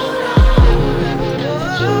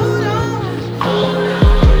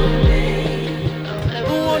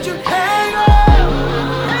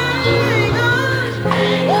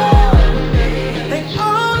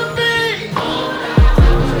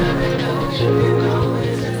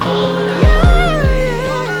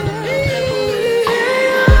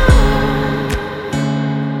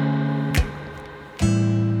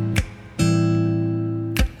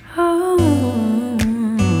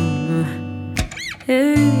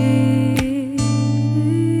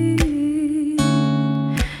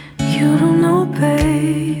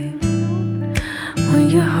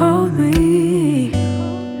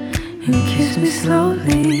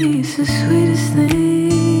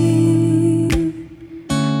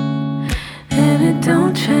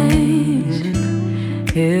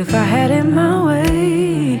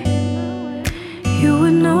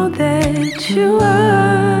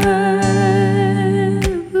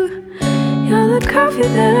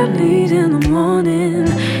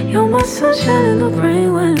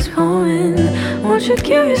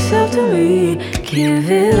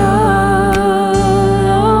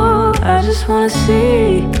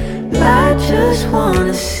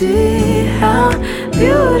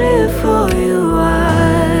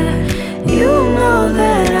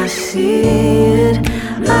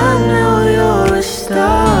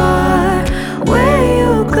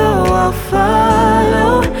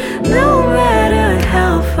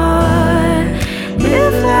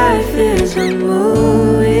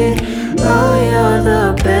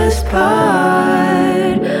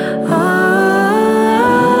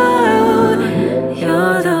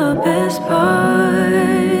 You're the best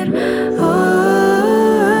part. Oh.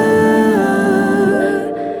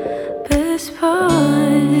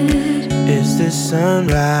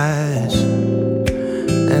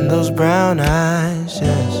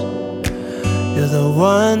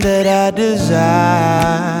 I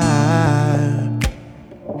desire.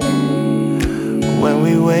 When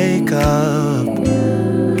we wake up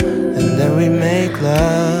and then we make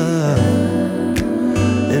love,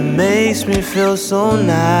 it makes me feel so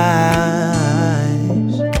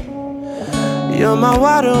nice. You're my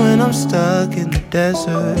water when I'm stuck in the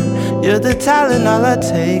desert. You're the Tylenol I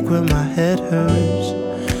take when my head hurts.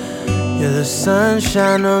 You're the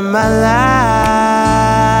sunshine of my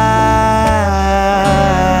life.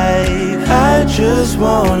 I just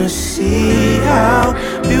wanna see how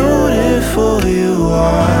beautiful you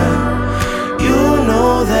are. You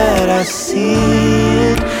know that I see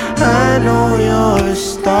it. I know you're a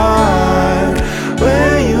star.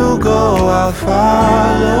 Where you go, I'll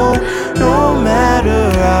follow, no matter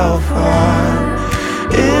how far.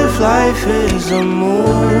 If life is a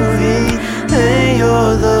movie, then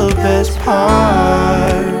you're the best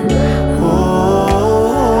part. Oh,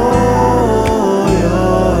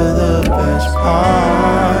 you're the best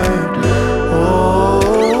part. Oh,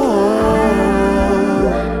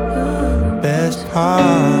 best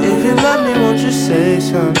part. If you love me, won't you say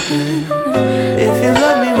something? If you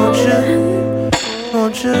love me, won't you?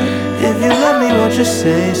 Won't you? If you love me, won't you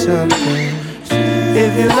say something?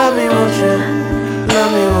 If you love me, won't you?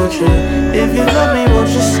 Love me, won't you? If you love me, won't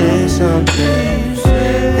you say something?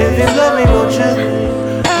 If you love me, won't you?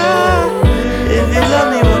 If you love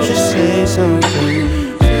me, won't you say something?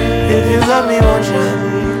 If you love me, won't you?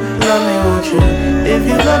 Love me, won't you? If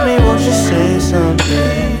you love me, won't you say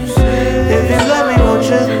something? If you love me, won't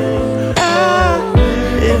you?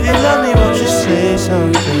 If you love me, won't you say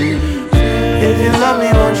something? If you love me,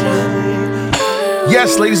 won't you?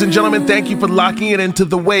 Yes, ladies and gentlemen, thank you for locking it into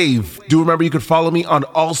The Wave. Do remember you can follow me on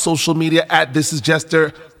all social media at This Is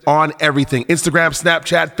Jester on everything. Instagram,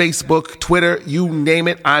 Snapchat, Facebook, Twitter, you name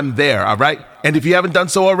it, I'm there, all right? And if you haven't done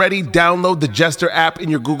so already, download the Jester app in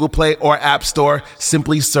your Google Play or App Store.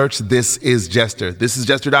 Simply search This Is Jester.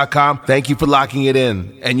 ThisIsJester.com. Thank you for locking it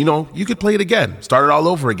in. And you know, you could play it again. Start it all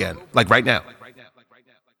over again, like right now.